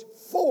he was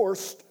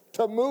forced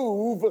to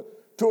move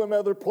to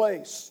another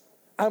place.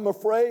 I'm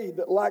afraid,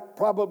 like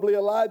probably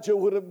Elijah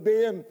would have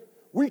been,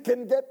 we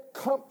can get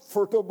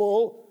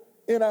comfortable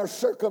in our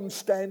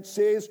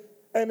circumstances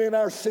and in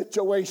our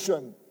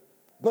situation.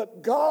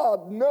 But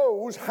God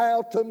knows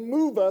how to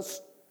move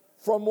us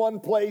from one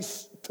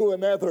place to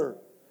another.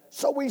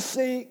 So we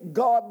see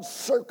God's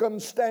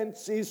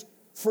circumstances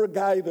for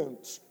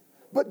guidance.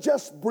 But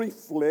just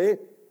briefly,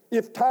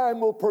 if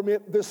time will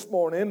permit this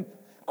morning,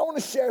 I want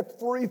to share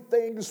 3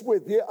 things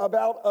with you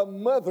about a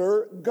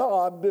mother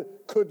God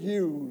could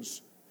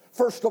use.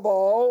 First of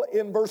all,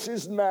 in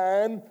verses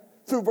 9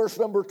 through verse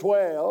number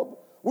 12,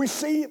 we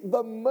see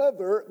the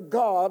mother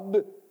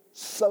God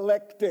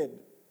selected.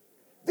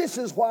 This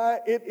is why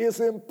it is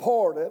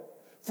important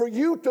for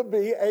you to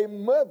be a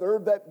mother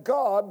that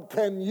God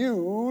can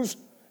use.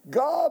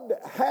 God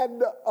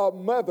had a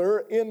mother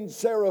in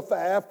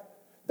Zarephath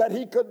that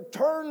he could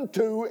turn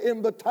to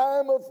in the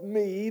time of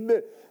need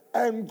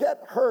and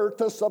get her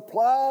to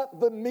supply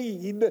the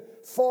need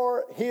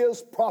for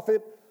his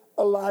prophet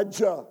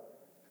Elijah.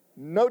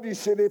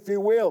 Notice it, if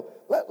you will.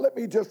 Let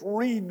me just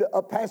read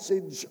a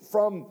passage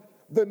from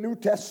the New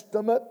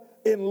Testament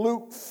in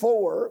Luke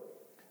 4,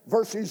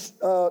 verses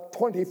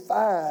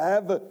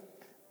 25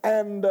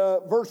 and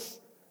verse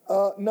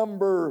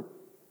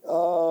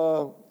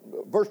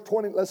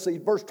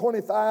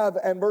 25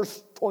 and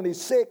verse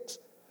 26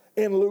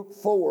 in Luke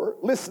 4.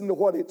 Listen to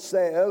what it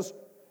says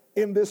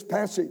in this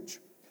passage.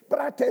 But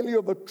I tell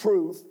you the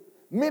truth,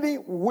 many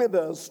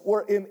widows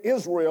were in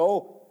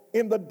Israel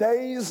in the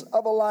days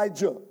of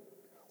Elijah,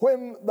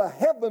 when the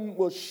heaven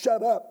was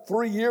shut up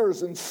 3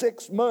 years and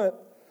 6 months,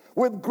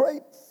 with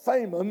great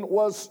famine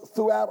was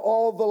throughout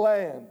all the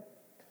land.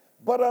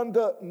 But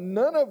unto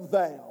none of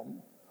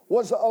them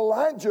was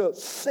Elijah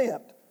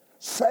sent,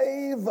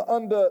 save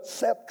unto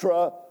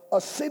Septra,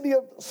 a city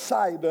of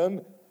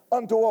Sidon,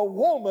 unto a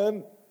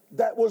woman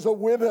that was a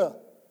widow.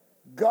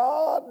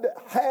 God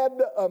had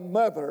a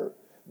mother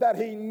that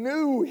he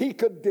knew he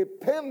could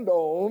depend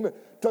on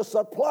to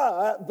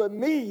supply the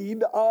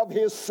need of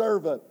his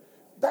servant.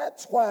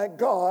 That's why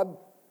God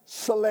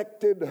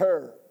selected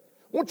her.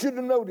 I want you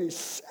to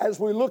notice, as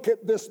we look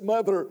at this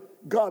mother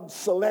God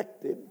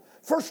selected,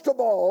 first of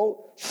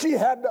all, she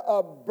had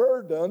a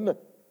burden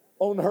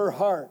on her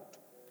heart.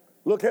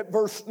 Look at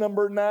verse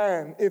number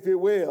 9, if you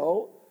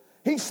will.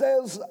 He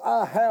says,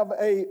 I have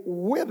a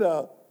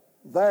widow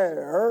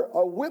there,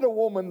 a widow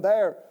woman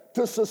there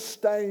to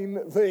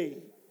sustain thee.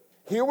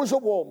 Here was a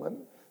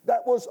woman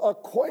that was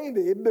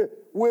acquainted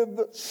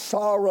with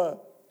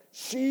sorrow.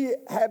 She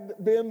had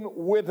been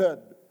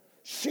widowed.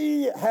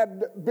 She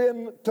had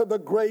been to the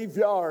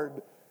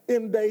graveyard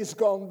in days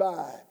gone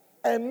by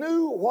and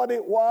knew what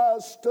it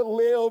was to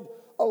live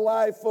a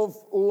life of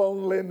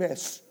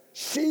loneliness.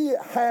 She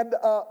had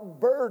a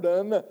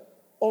burden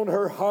on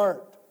her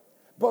heart.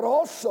 But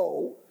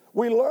also,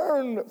 we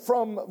learn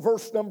from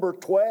verse number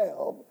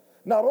 12,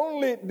 not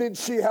only did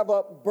she have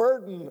a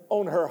burden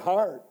on her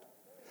heart,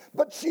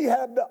 but she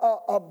had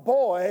a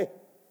boy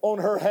on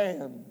her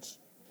hands.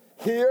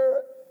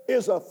 Here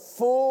is a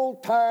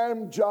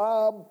full-time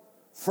job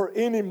for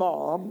any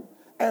mom,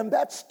 and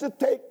that's to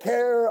take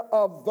care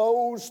of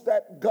those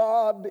that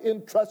God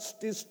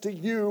entrusts to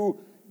you,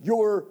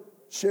 your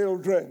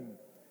children.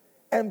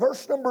 And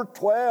verse number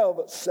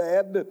 12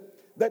 said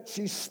that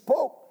she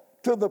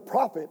spoke to the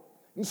prophet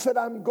and said,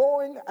 I'm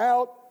going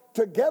out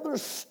to gather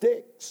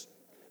sticks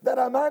that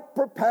I might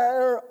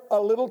prepare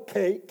a little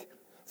cake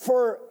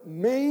for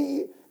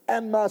me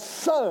and my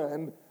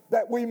son,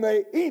 that we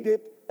may eat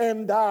it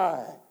and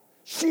die.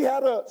 She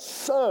had a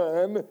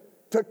son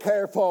to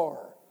care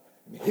for.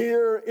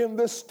 Here in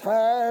this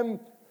time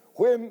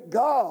when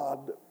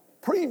God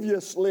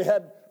previously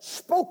had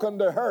spoken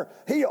to her,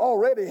 he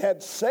already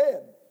had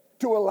said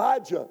to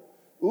Elijah,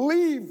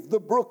 leave the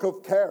brook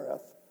of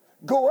Cherith,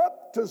 go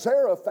up to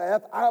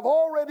Zarephath. I've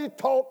already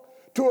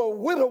talked to a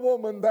widow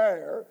woman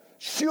there.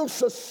 She'll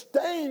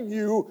sustain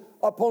you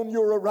upon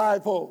your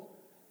arrival.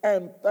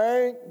 And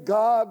thank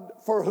God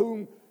for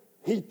whom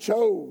he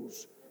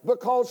chose,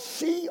 because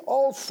she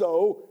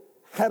also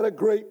had a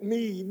great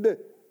need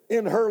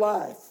in her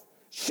life.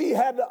 She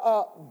had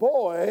a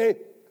boy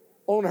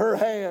on her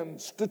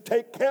hands to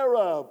take care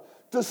of,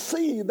 to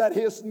see that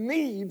his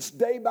needs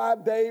day by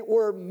day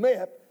were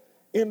met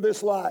in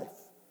this life.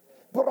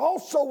 But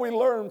also we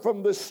learn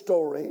from this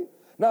story,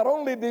 not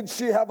only did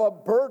she have a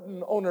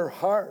burden on her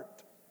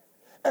heart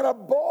and a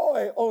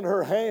boy on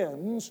her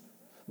hands,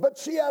 but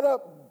she had a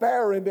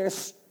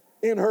barrenness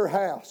in her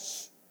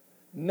house.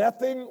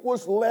 Nothing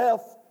was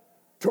left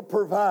to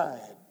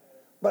provide.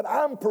 But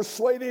I'm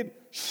persuaded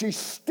she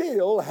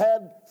still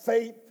had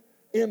faith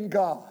in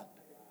God.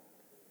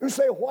 You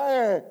say,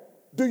 why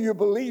do you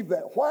believe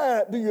that?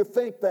 Why do you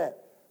think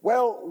that?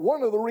 Well,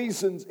 one of the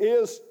reasons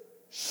is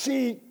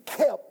she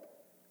kept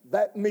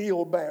that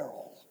meal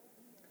barrel.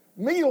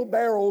 Meal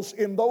barrels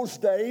in those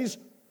days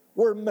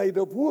were made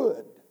of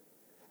wood.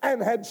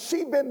 And had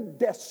she been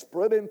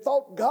desperate and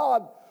thought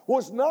God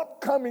was not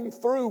coming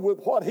through with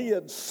what he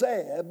had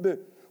said,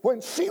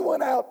 when she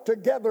went out to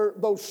gather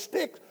those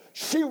sticks,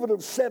 she would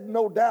have said,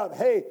 no doubt,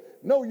 hey,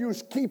 no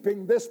use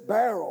keeping this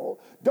barrel.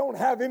 Don't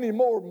have any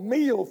more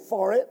meal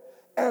for it,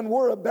 and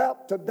we're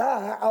about to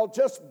die. I'll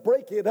just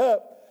break it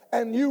up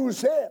and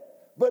use it.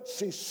 But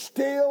she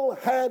still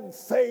had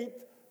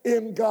faith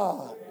in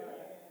God.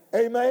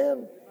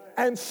 Amen?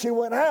 And she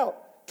went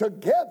out to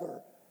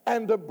gather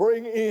and to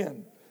bring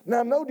in.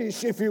 Now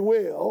notice, if you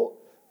will,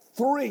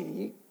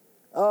 3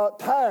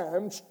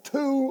 times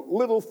 2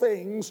 little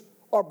things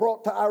are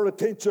brought to our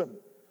attention.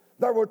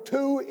 There were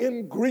 2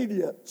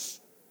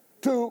 ingredients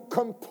to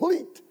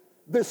complete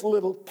this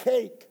little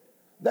cake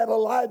that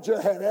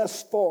Elijah had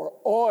asked for: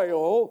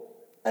 oil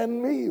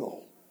and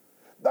meal.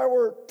 There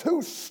were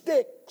 2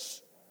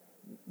 sticks.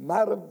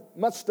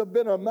 Must have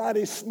been a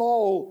mighty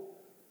small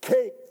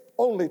cake,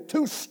 only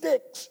 2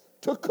 sticks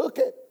to cook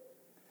it.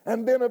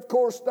 And then, of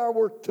course, there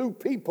were 2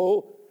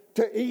 people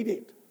to eat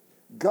it.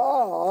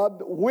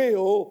 God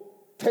will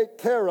take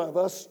care of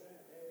us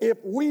if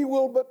we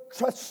will but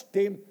trust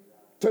him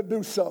to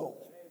do so.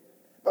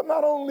 But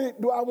not only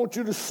do I want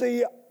you to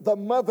see the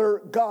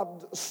mother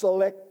God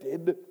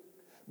selected,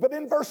 but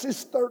in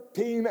verses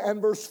 13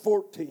 and verse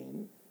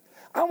 14,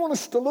 I want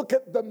us to look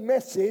at the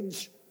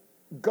message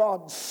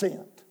God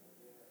sent.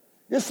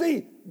 You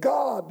see,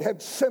 God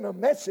had sent a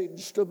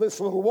message to this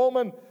little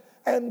woman,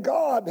 and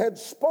God had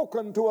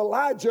spoken to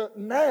Elijah.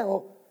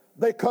 Now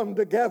they come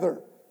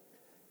together.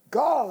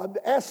 God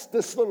asked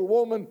this little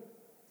woman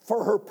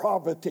for her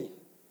poverty.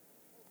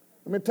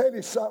 Let me tell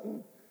you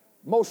something.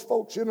 Most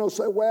folks,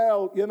 say,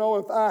 well,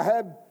 if I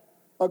had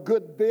a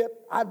good bit,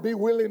 I'd be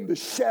willing to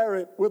share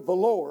it with the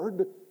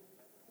Lord.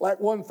 Like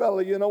one fellow,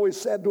 he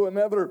said to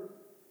another,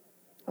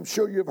 I'm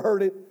sure you've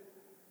heard it.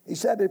 He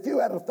said, if you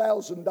had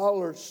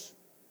 $1,000,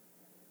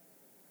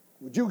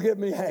 would you give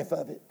me half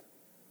of it?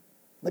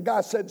 The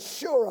guy said,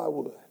 sure I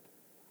would.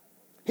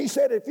 He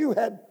said, if you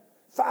had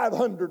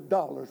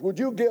 $500, would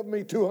you give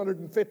me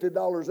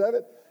 $250 of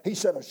it? He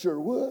said, I sure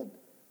would.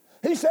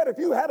 He said, if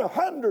you had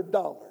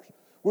 $100,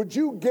 would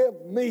you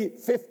give me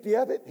 50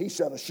 of it? He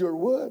said, I sure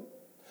would.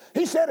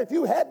 He said, if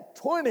you had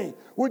 20,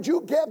 would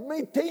you give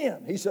me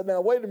 10? He said,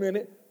 now wait a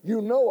minute,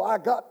 I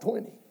got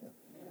 20.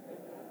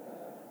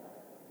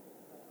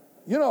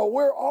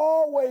 We're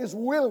always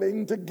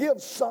willing to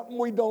give something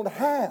we don't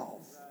have.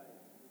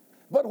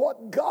 But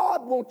what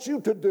God wants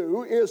you to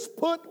do is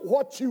put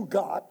what you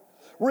got,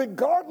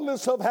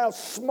 regardless of how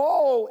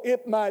small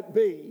it might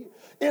be,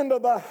 into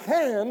the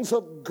hands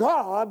of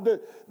God,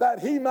 that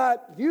he might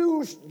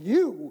use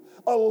you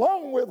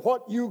along with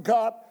what you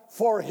got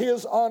for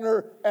his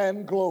honor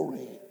and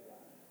glory.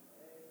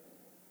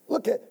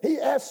 Look he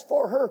asked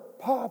for her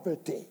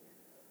poverty.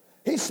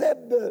 He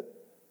said,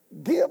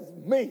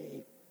 give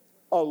me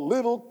a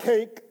little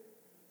cake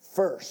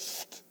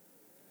first.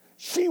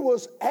 She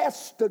was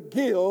asked to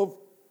give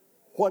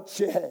what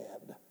she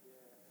had.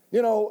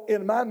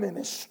 In my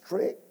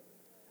ministry,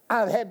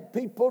 I've had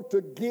people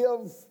to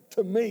give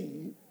to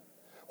me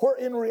where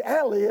in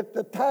reality at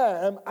the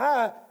time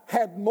I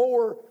had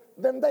more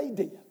than they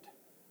did.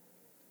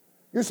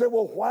 You say,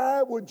 well,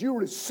 why would you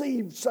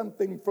receive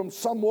something from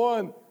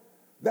someone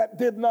that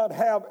did not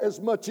have as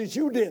much as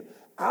you did?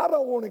 I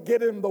don't want to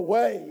get in the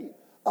way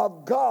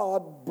of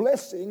God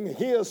blessing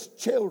his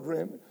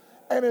children.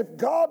 And if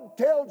God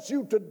tells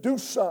you to do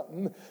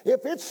something,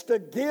 if it's to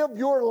give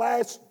your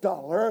last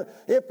dollar,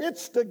 if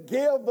it's to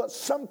give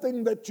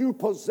something that you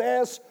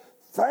possess,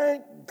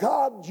 thank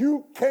God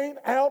you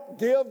can't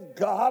outgive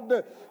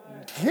God.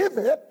 Give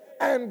it,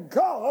 and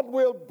God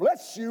will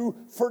bless you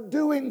for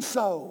doing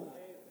so.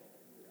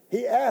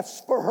 He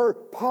asks for her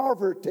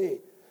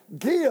poverty.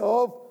 Give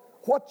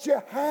what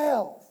you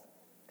have.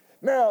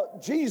 Now,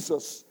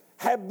 Jesus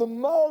had the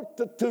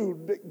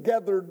multitude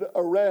gathered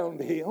around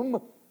him,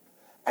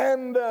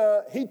 and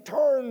he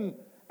turned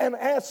and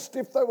asked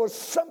if there was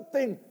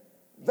something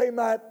they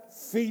might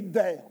feed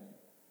them.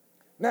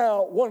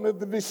 Now, one of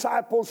the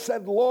disciples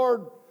said,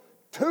 Lord,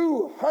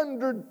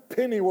 200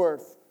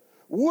 pennyworth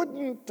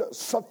wouldn't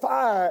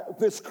suffice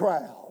this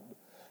crowd.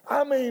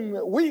 I mean,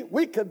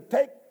 we could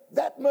take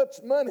that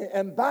much money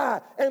and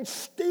buy and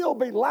still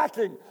be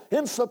lacking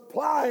in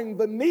supplying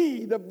the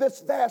need of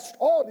this vast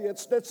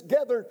audience that's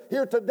gathered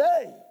here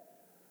today.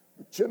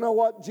 But you know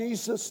what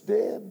Jesus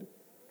did?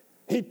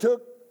 he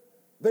took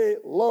the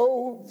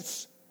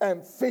loaves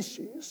and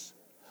fishes,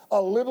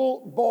 a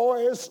little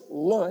boy's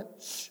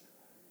lunch,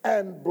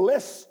 and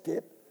blessed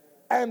it,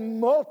 and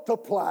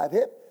multiplied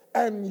it,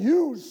 and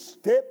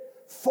used it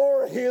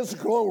for his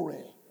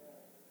glory.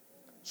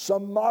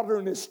 Some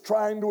modernists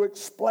trying to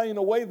explain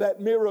away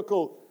that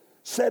miracle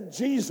said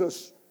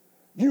Jesus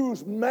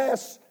used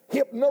mass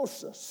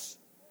hypnosis.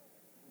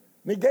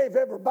 And he gave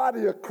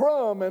everybody a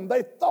crumb and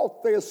they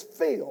thought they was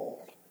filled.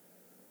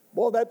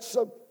 Boy, that's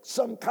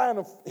some kind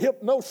of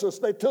hypnosis.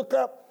 They took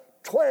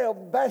up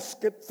 12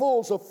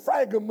 basketfuls of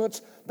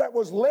fragments that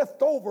was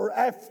left over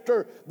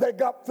after they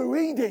got through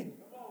eating.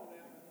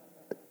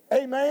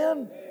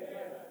 Amen?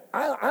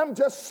 I'm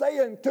just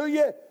saying to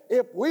you,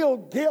 if we'll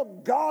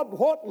give God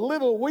what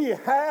little we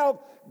have,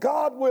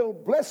 God will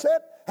bless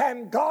it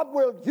and God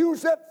will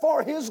use it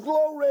for his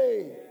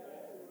glory.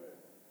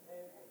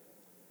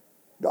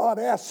 God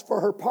asked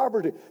for her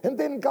poverty, and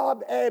then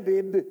God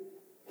added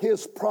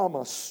his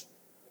promise.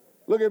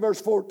 Look at verse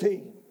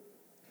 14.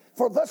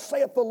 For thus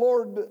saith the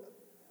Lord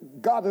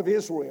God of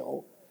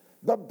Israel,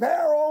 the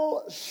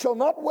barrel shall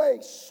not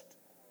waste,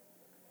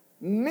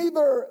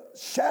 neither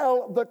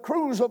shall the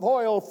cruse of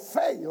oil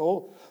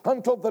fail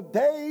until the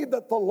day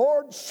that the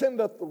Lord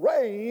sendeth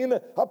rain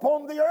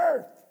upon the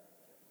earth.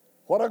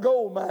 What a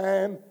gold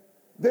mine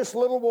this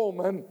little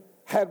woman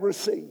had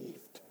received.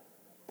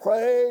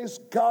 Praise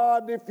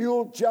God, if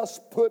you'll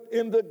just put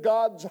into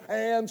God's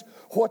hands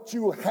what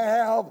you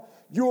have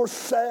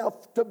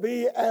yourself to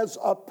be as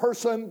a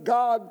person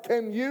God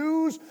can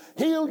use,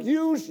 he'll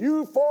use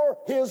you for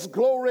his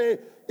glory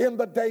in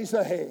the days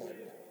ahead.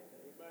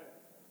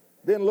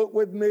 Then look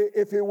with me,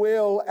 if you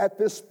will, at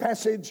this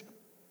passage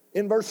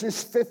in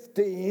verses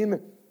 15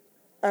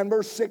 and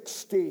verse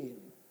 16.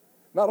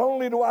 Not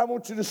only do I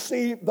want you to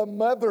see the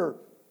mother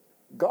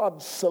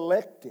God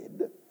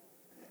selected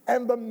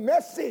and the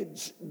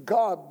message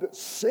God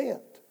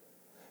sent,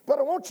 but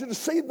I want you to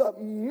see the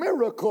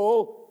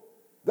miracle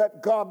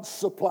that God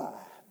supplied.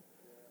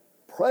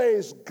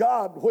 Praise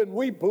God, when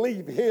we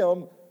believe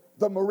him,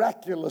 the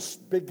miraculous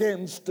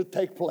begins to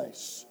take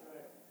place.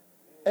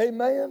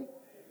 Amen?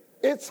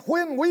 It's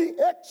when we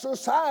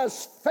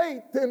exercise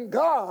faith in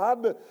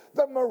God,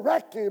 the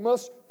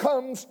miraculous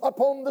comes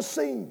upon the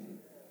scene.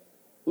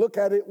 Look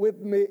at it with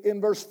me in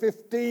verse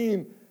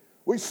 15.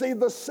 We see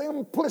the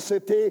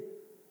simplicity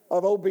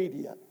of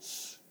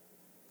obedience.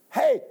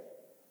 Hey,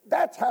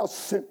 that's how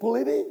simple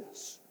it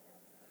is.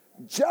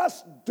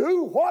 Just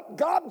do what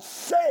God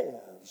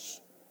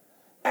says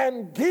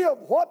and give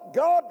what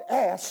God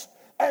asks,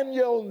 and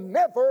you'll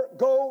never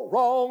go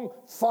wrong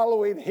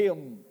following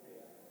him.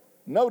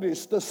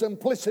 Notice the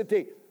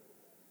simplicity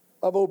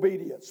of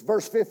obedience.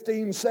 Verse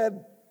 15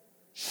 said,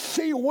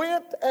 she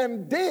went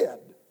and did.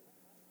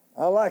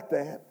 I like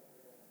that.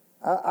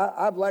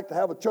 I'd like to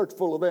have a church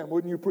full of them,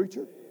 wouldn't you,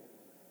 preacher?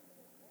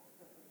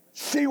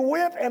 She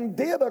went and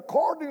did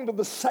according to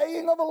the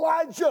saying of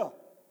Elijah.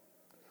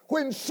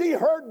 When she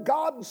heard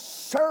God's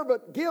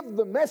servant give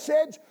the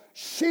message,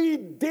 she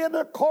did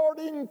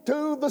according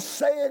to the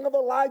saying of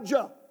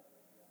Elijah.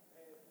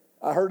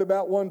 I heard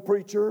about one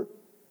preacher.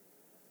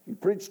 He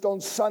preached on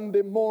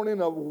Sunday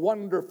morning a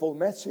wonderful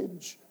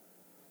message.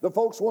 The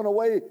folks went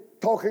away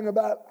talking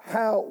about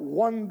how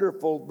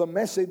wonderful the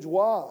message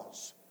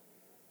was.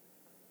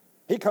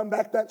 He come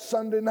back that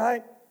Sunday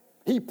night.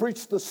 He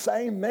preached the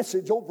same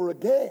message over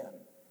again.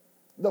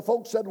 The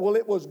folks said, well,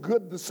 it was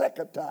good the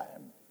second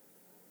time.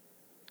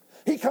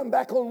 He come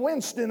back on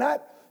Wednesday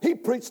night. He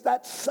preached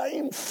that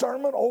same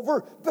sermon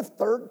over the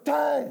third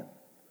time.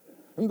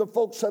 And the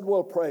folks said,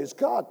 well, praise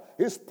God,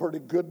 it's pretty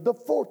good the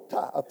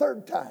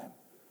third time.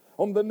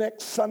 On the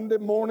next Sunday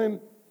morning,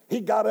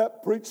 he got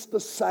up, preached the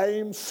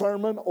same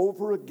sermon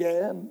over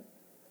again.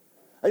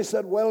 They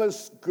said, well,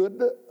 it's good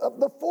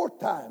the fourth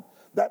time.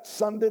 That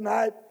Sunday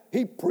night,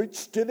 he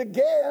preached it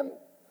again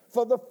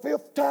for the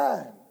fifth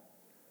time.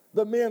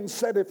 The men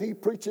said, if he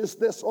preaches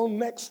this on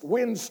next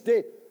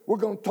Wednesday, we're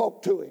going to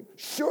talk to him.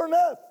 Sure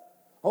enough,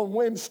 on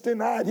Wednesday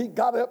night, he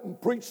got up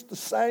and preached the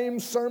same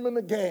sermon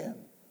again.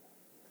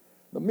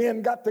 The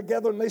men got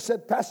together and they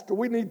said, Pastor,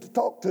 we need to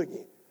talk to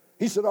you.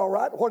 He said, all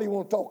right, what do you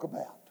want to talk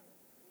about?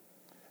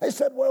 They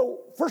said, well,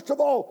 first of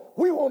all,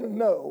 we want to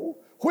know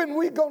when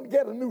we're going to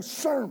get a new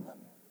sermon.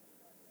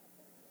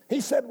 He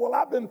said, well,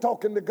 I've been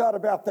talking to God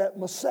about that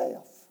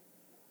myself.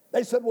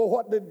 They said, well,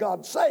 what did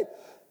God say?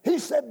 He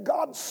said,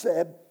 God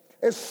said,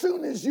 as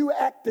soon as you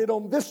acted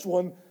on this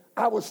one,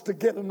 I was to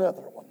get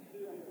another one.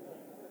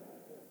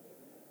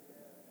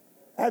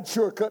 That'd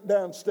sure cut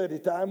down study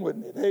time,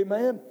 wouldn't it?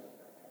 Amen.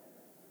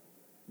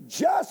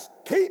 Just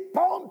keep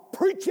on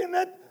preaching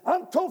it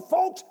until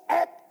folks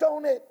act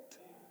on it.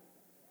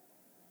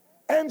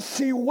 And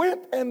she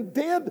went and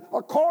did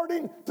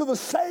according to the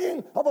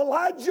saying of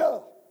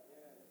Elijah.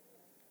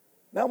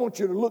 Now I want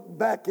you to look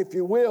back, if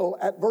you will,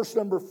 at verse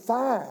number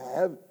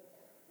 5.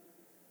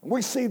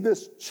 We see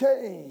this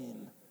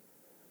chain.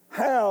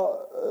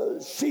 How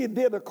she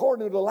did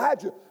according to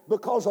Elijah,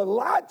 because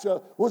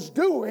Elijah was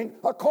doing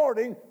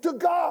according to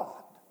God.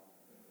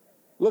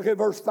 Look at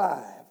verse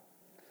 5.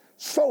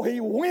 So he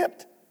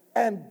went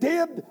and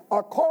did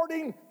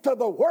according to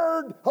the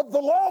word of the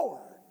Lord.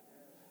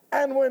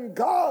 And when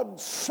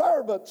God's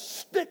servant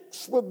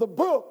sticks with the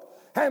book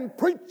and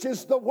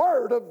preaches the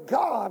word of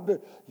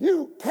God,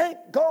 you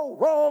can't go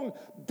wrong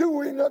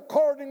doing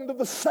according to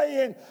the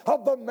saying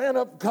of the man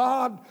of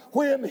God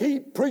when he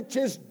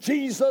preaches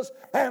Jesus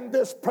and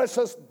this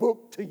precious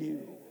book to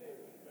you.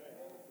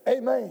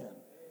 Amen.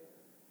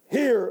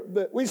 Here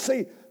we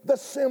see the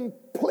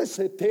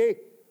simplicity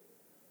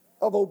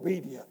of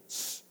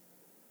obedience.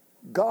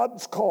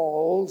 God's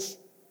calls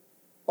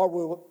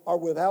are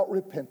without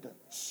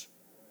repentance.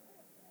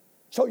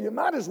 So you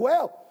might as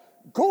well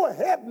go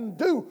ahead and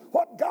do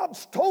what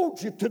God's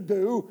told you to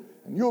do,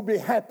 and you'll be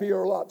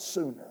happier a lot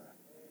sooner.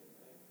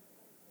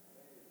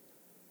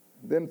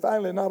 Then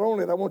finally, not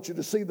only do I want you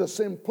to see the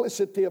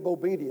simplicity of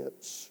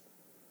obedience,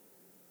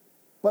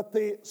 but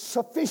the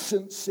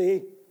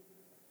sufficiency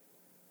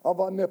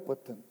of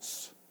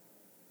omnipotence.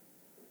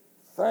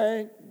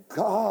 Thank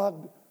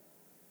God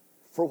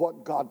for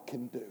what God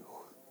can do.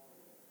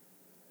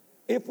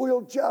 If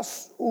we'll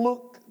just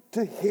look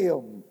to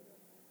Him,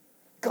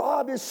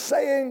 God is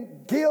saying,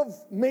 give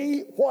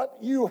me what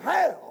you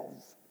have,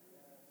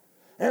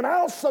 and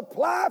I'll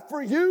supply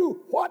for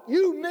you what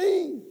you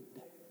need.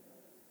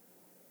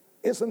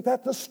 Isn't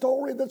that the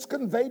story that's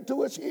conveyed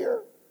to us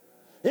here?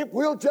 If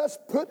we'll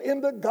just put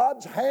into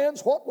God's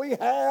hands what we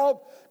have,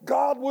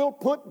 God will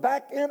put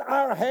back in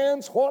our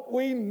hands what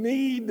we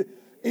need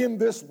in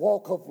this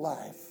walk of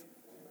life.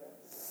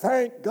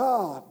 Thank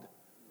God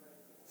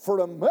for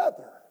a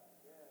mother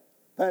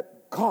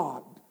that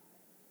God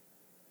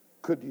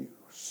could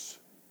use.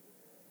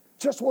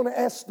 Just want to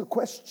ask the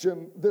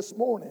question this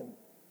morning.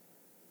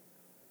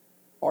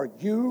 Are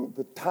you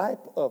the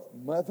type of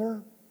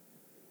mother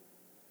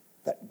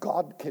that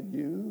God can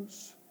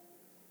use?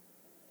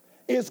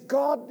 Is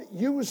God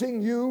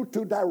using you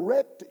to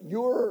direct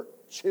your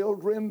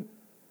children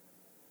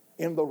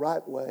in the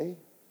right way?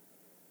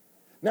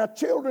 Now,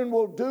 children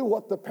will do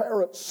what the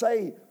parents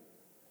say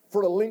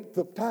for a length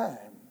of time.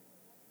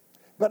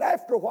 But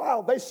after a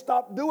while, they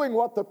stop doing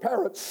what the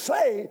parents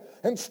say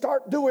and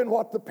start doing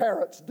what the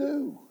parents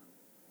do.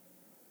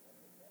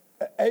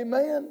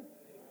 Amen?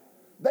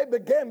 They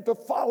begin to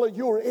follow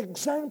your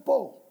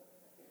example.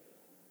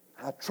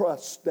 I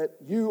trust that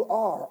you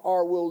are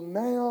or will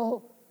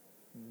now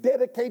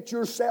dedicate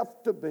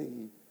yourself to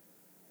be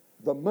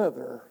the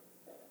mother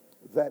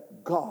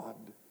that God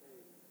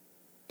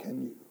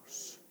can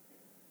use.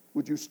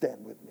 Would you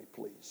stand with me,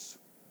 please?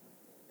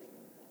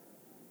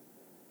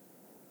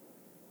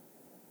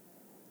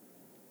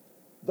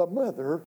 The mother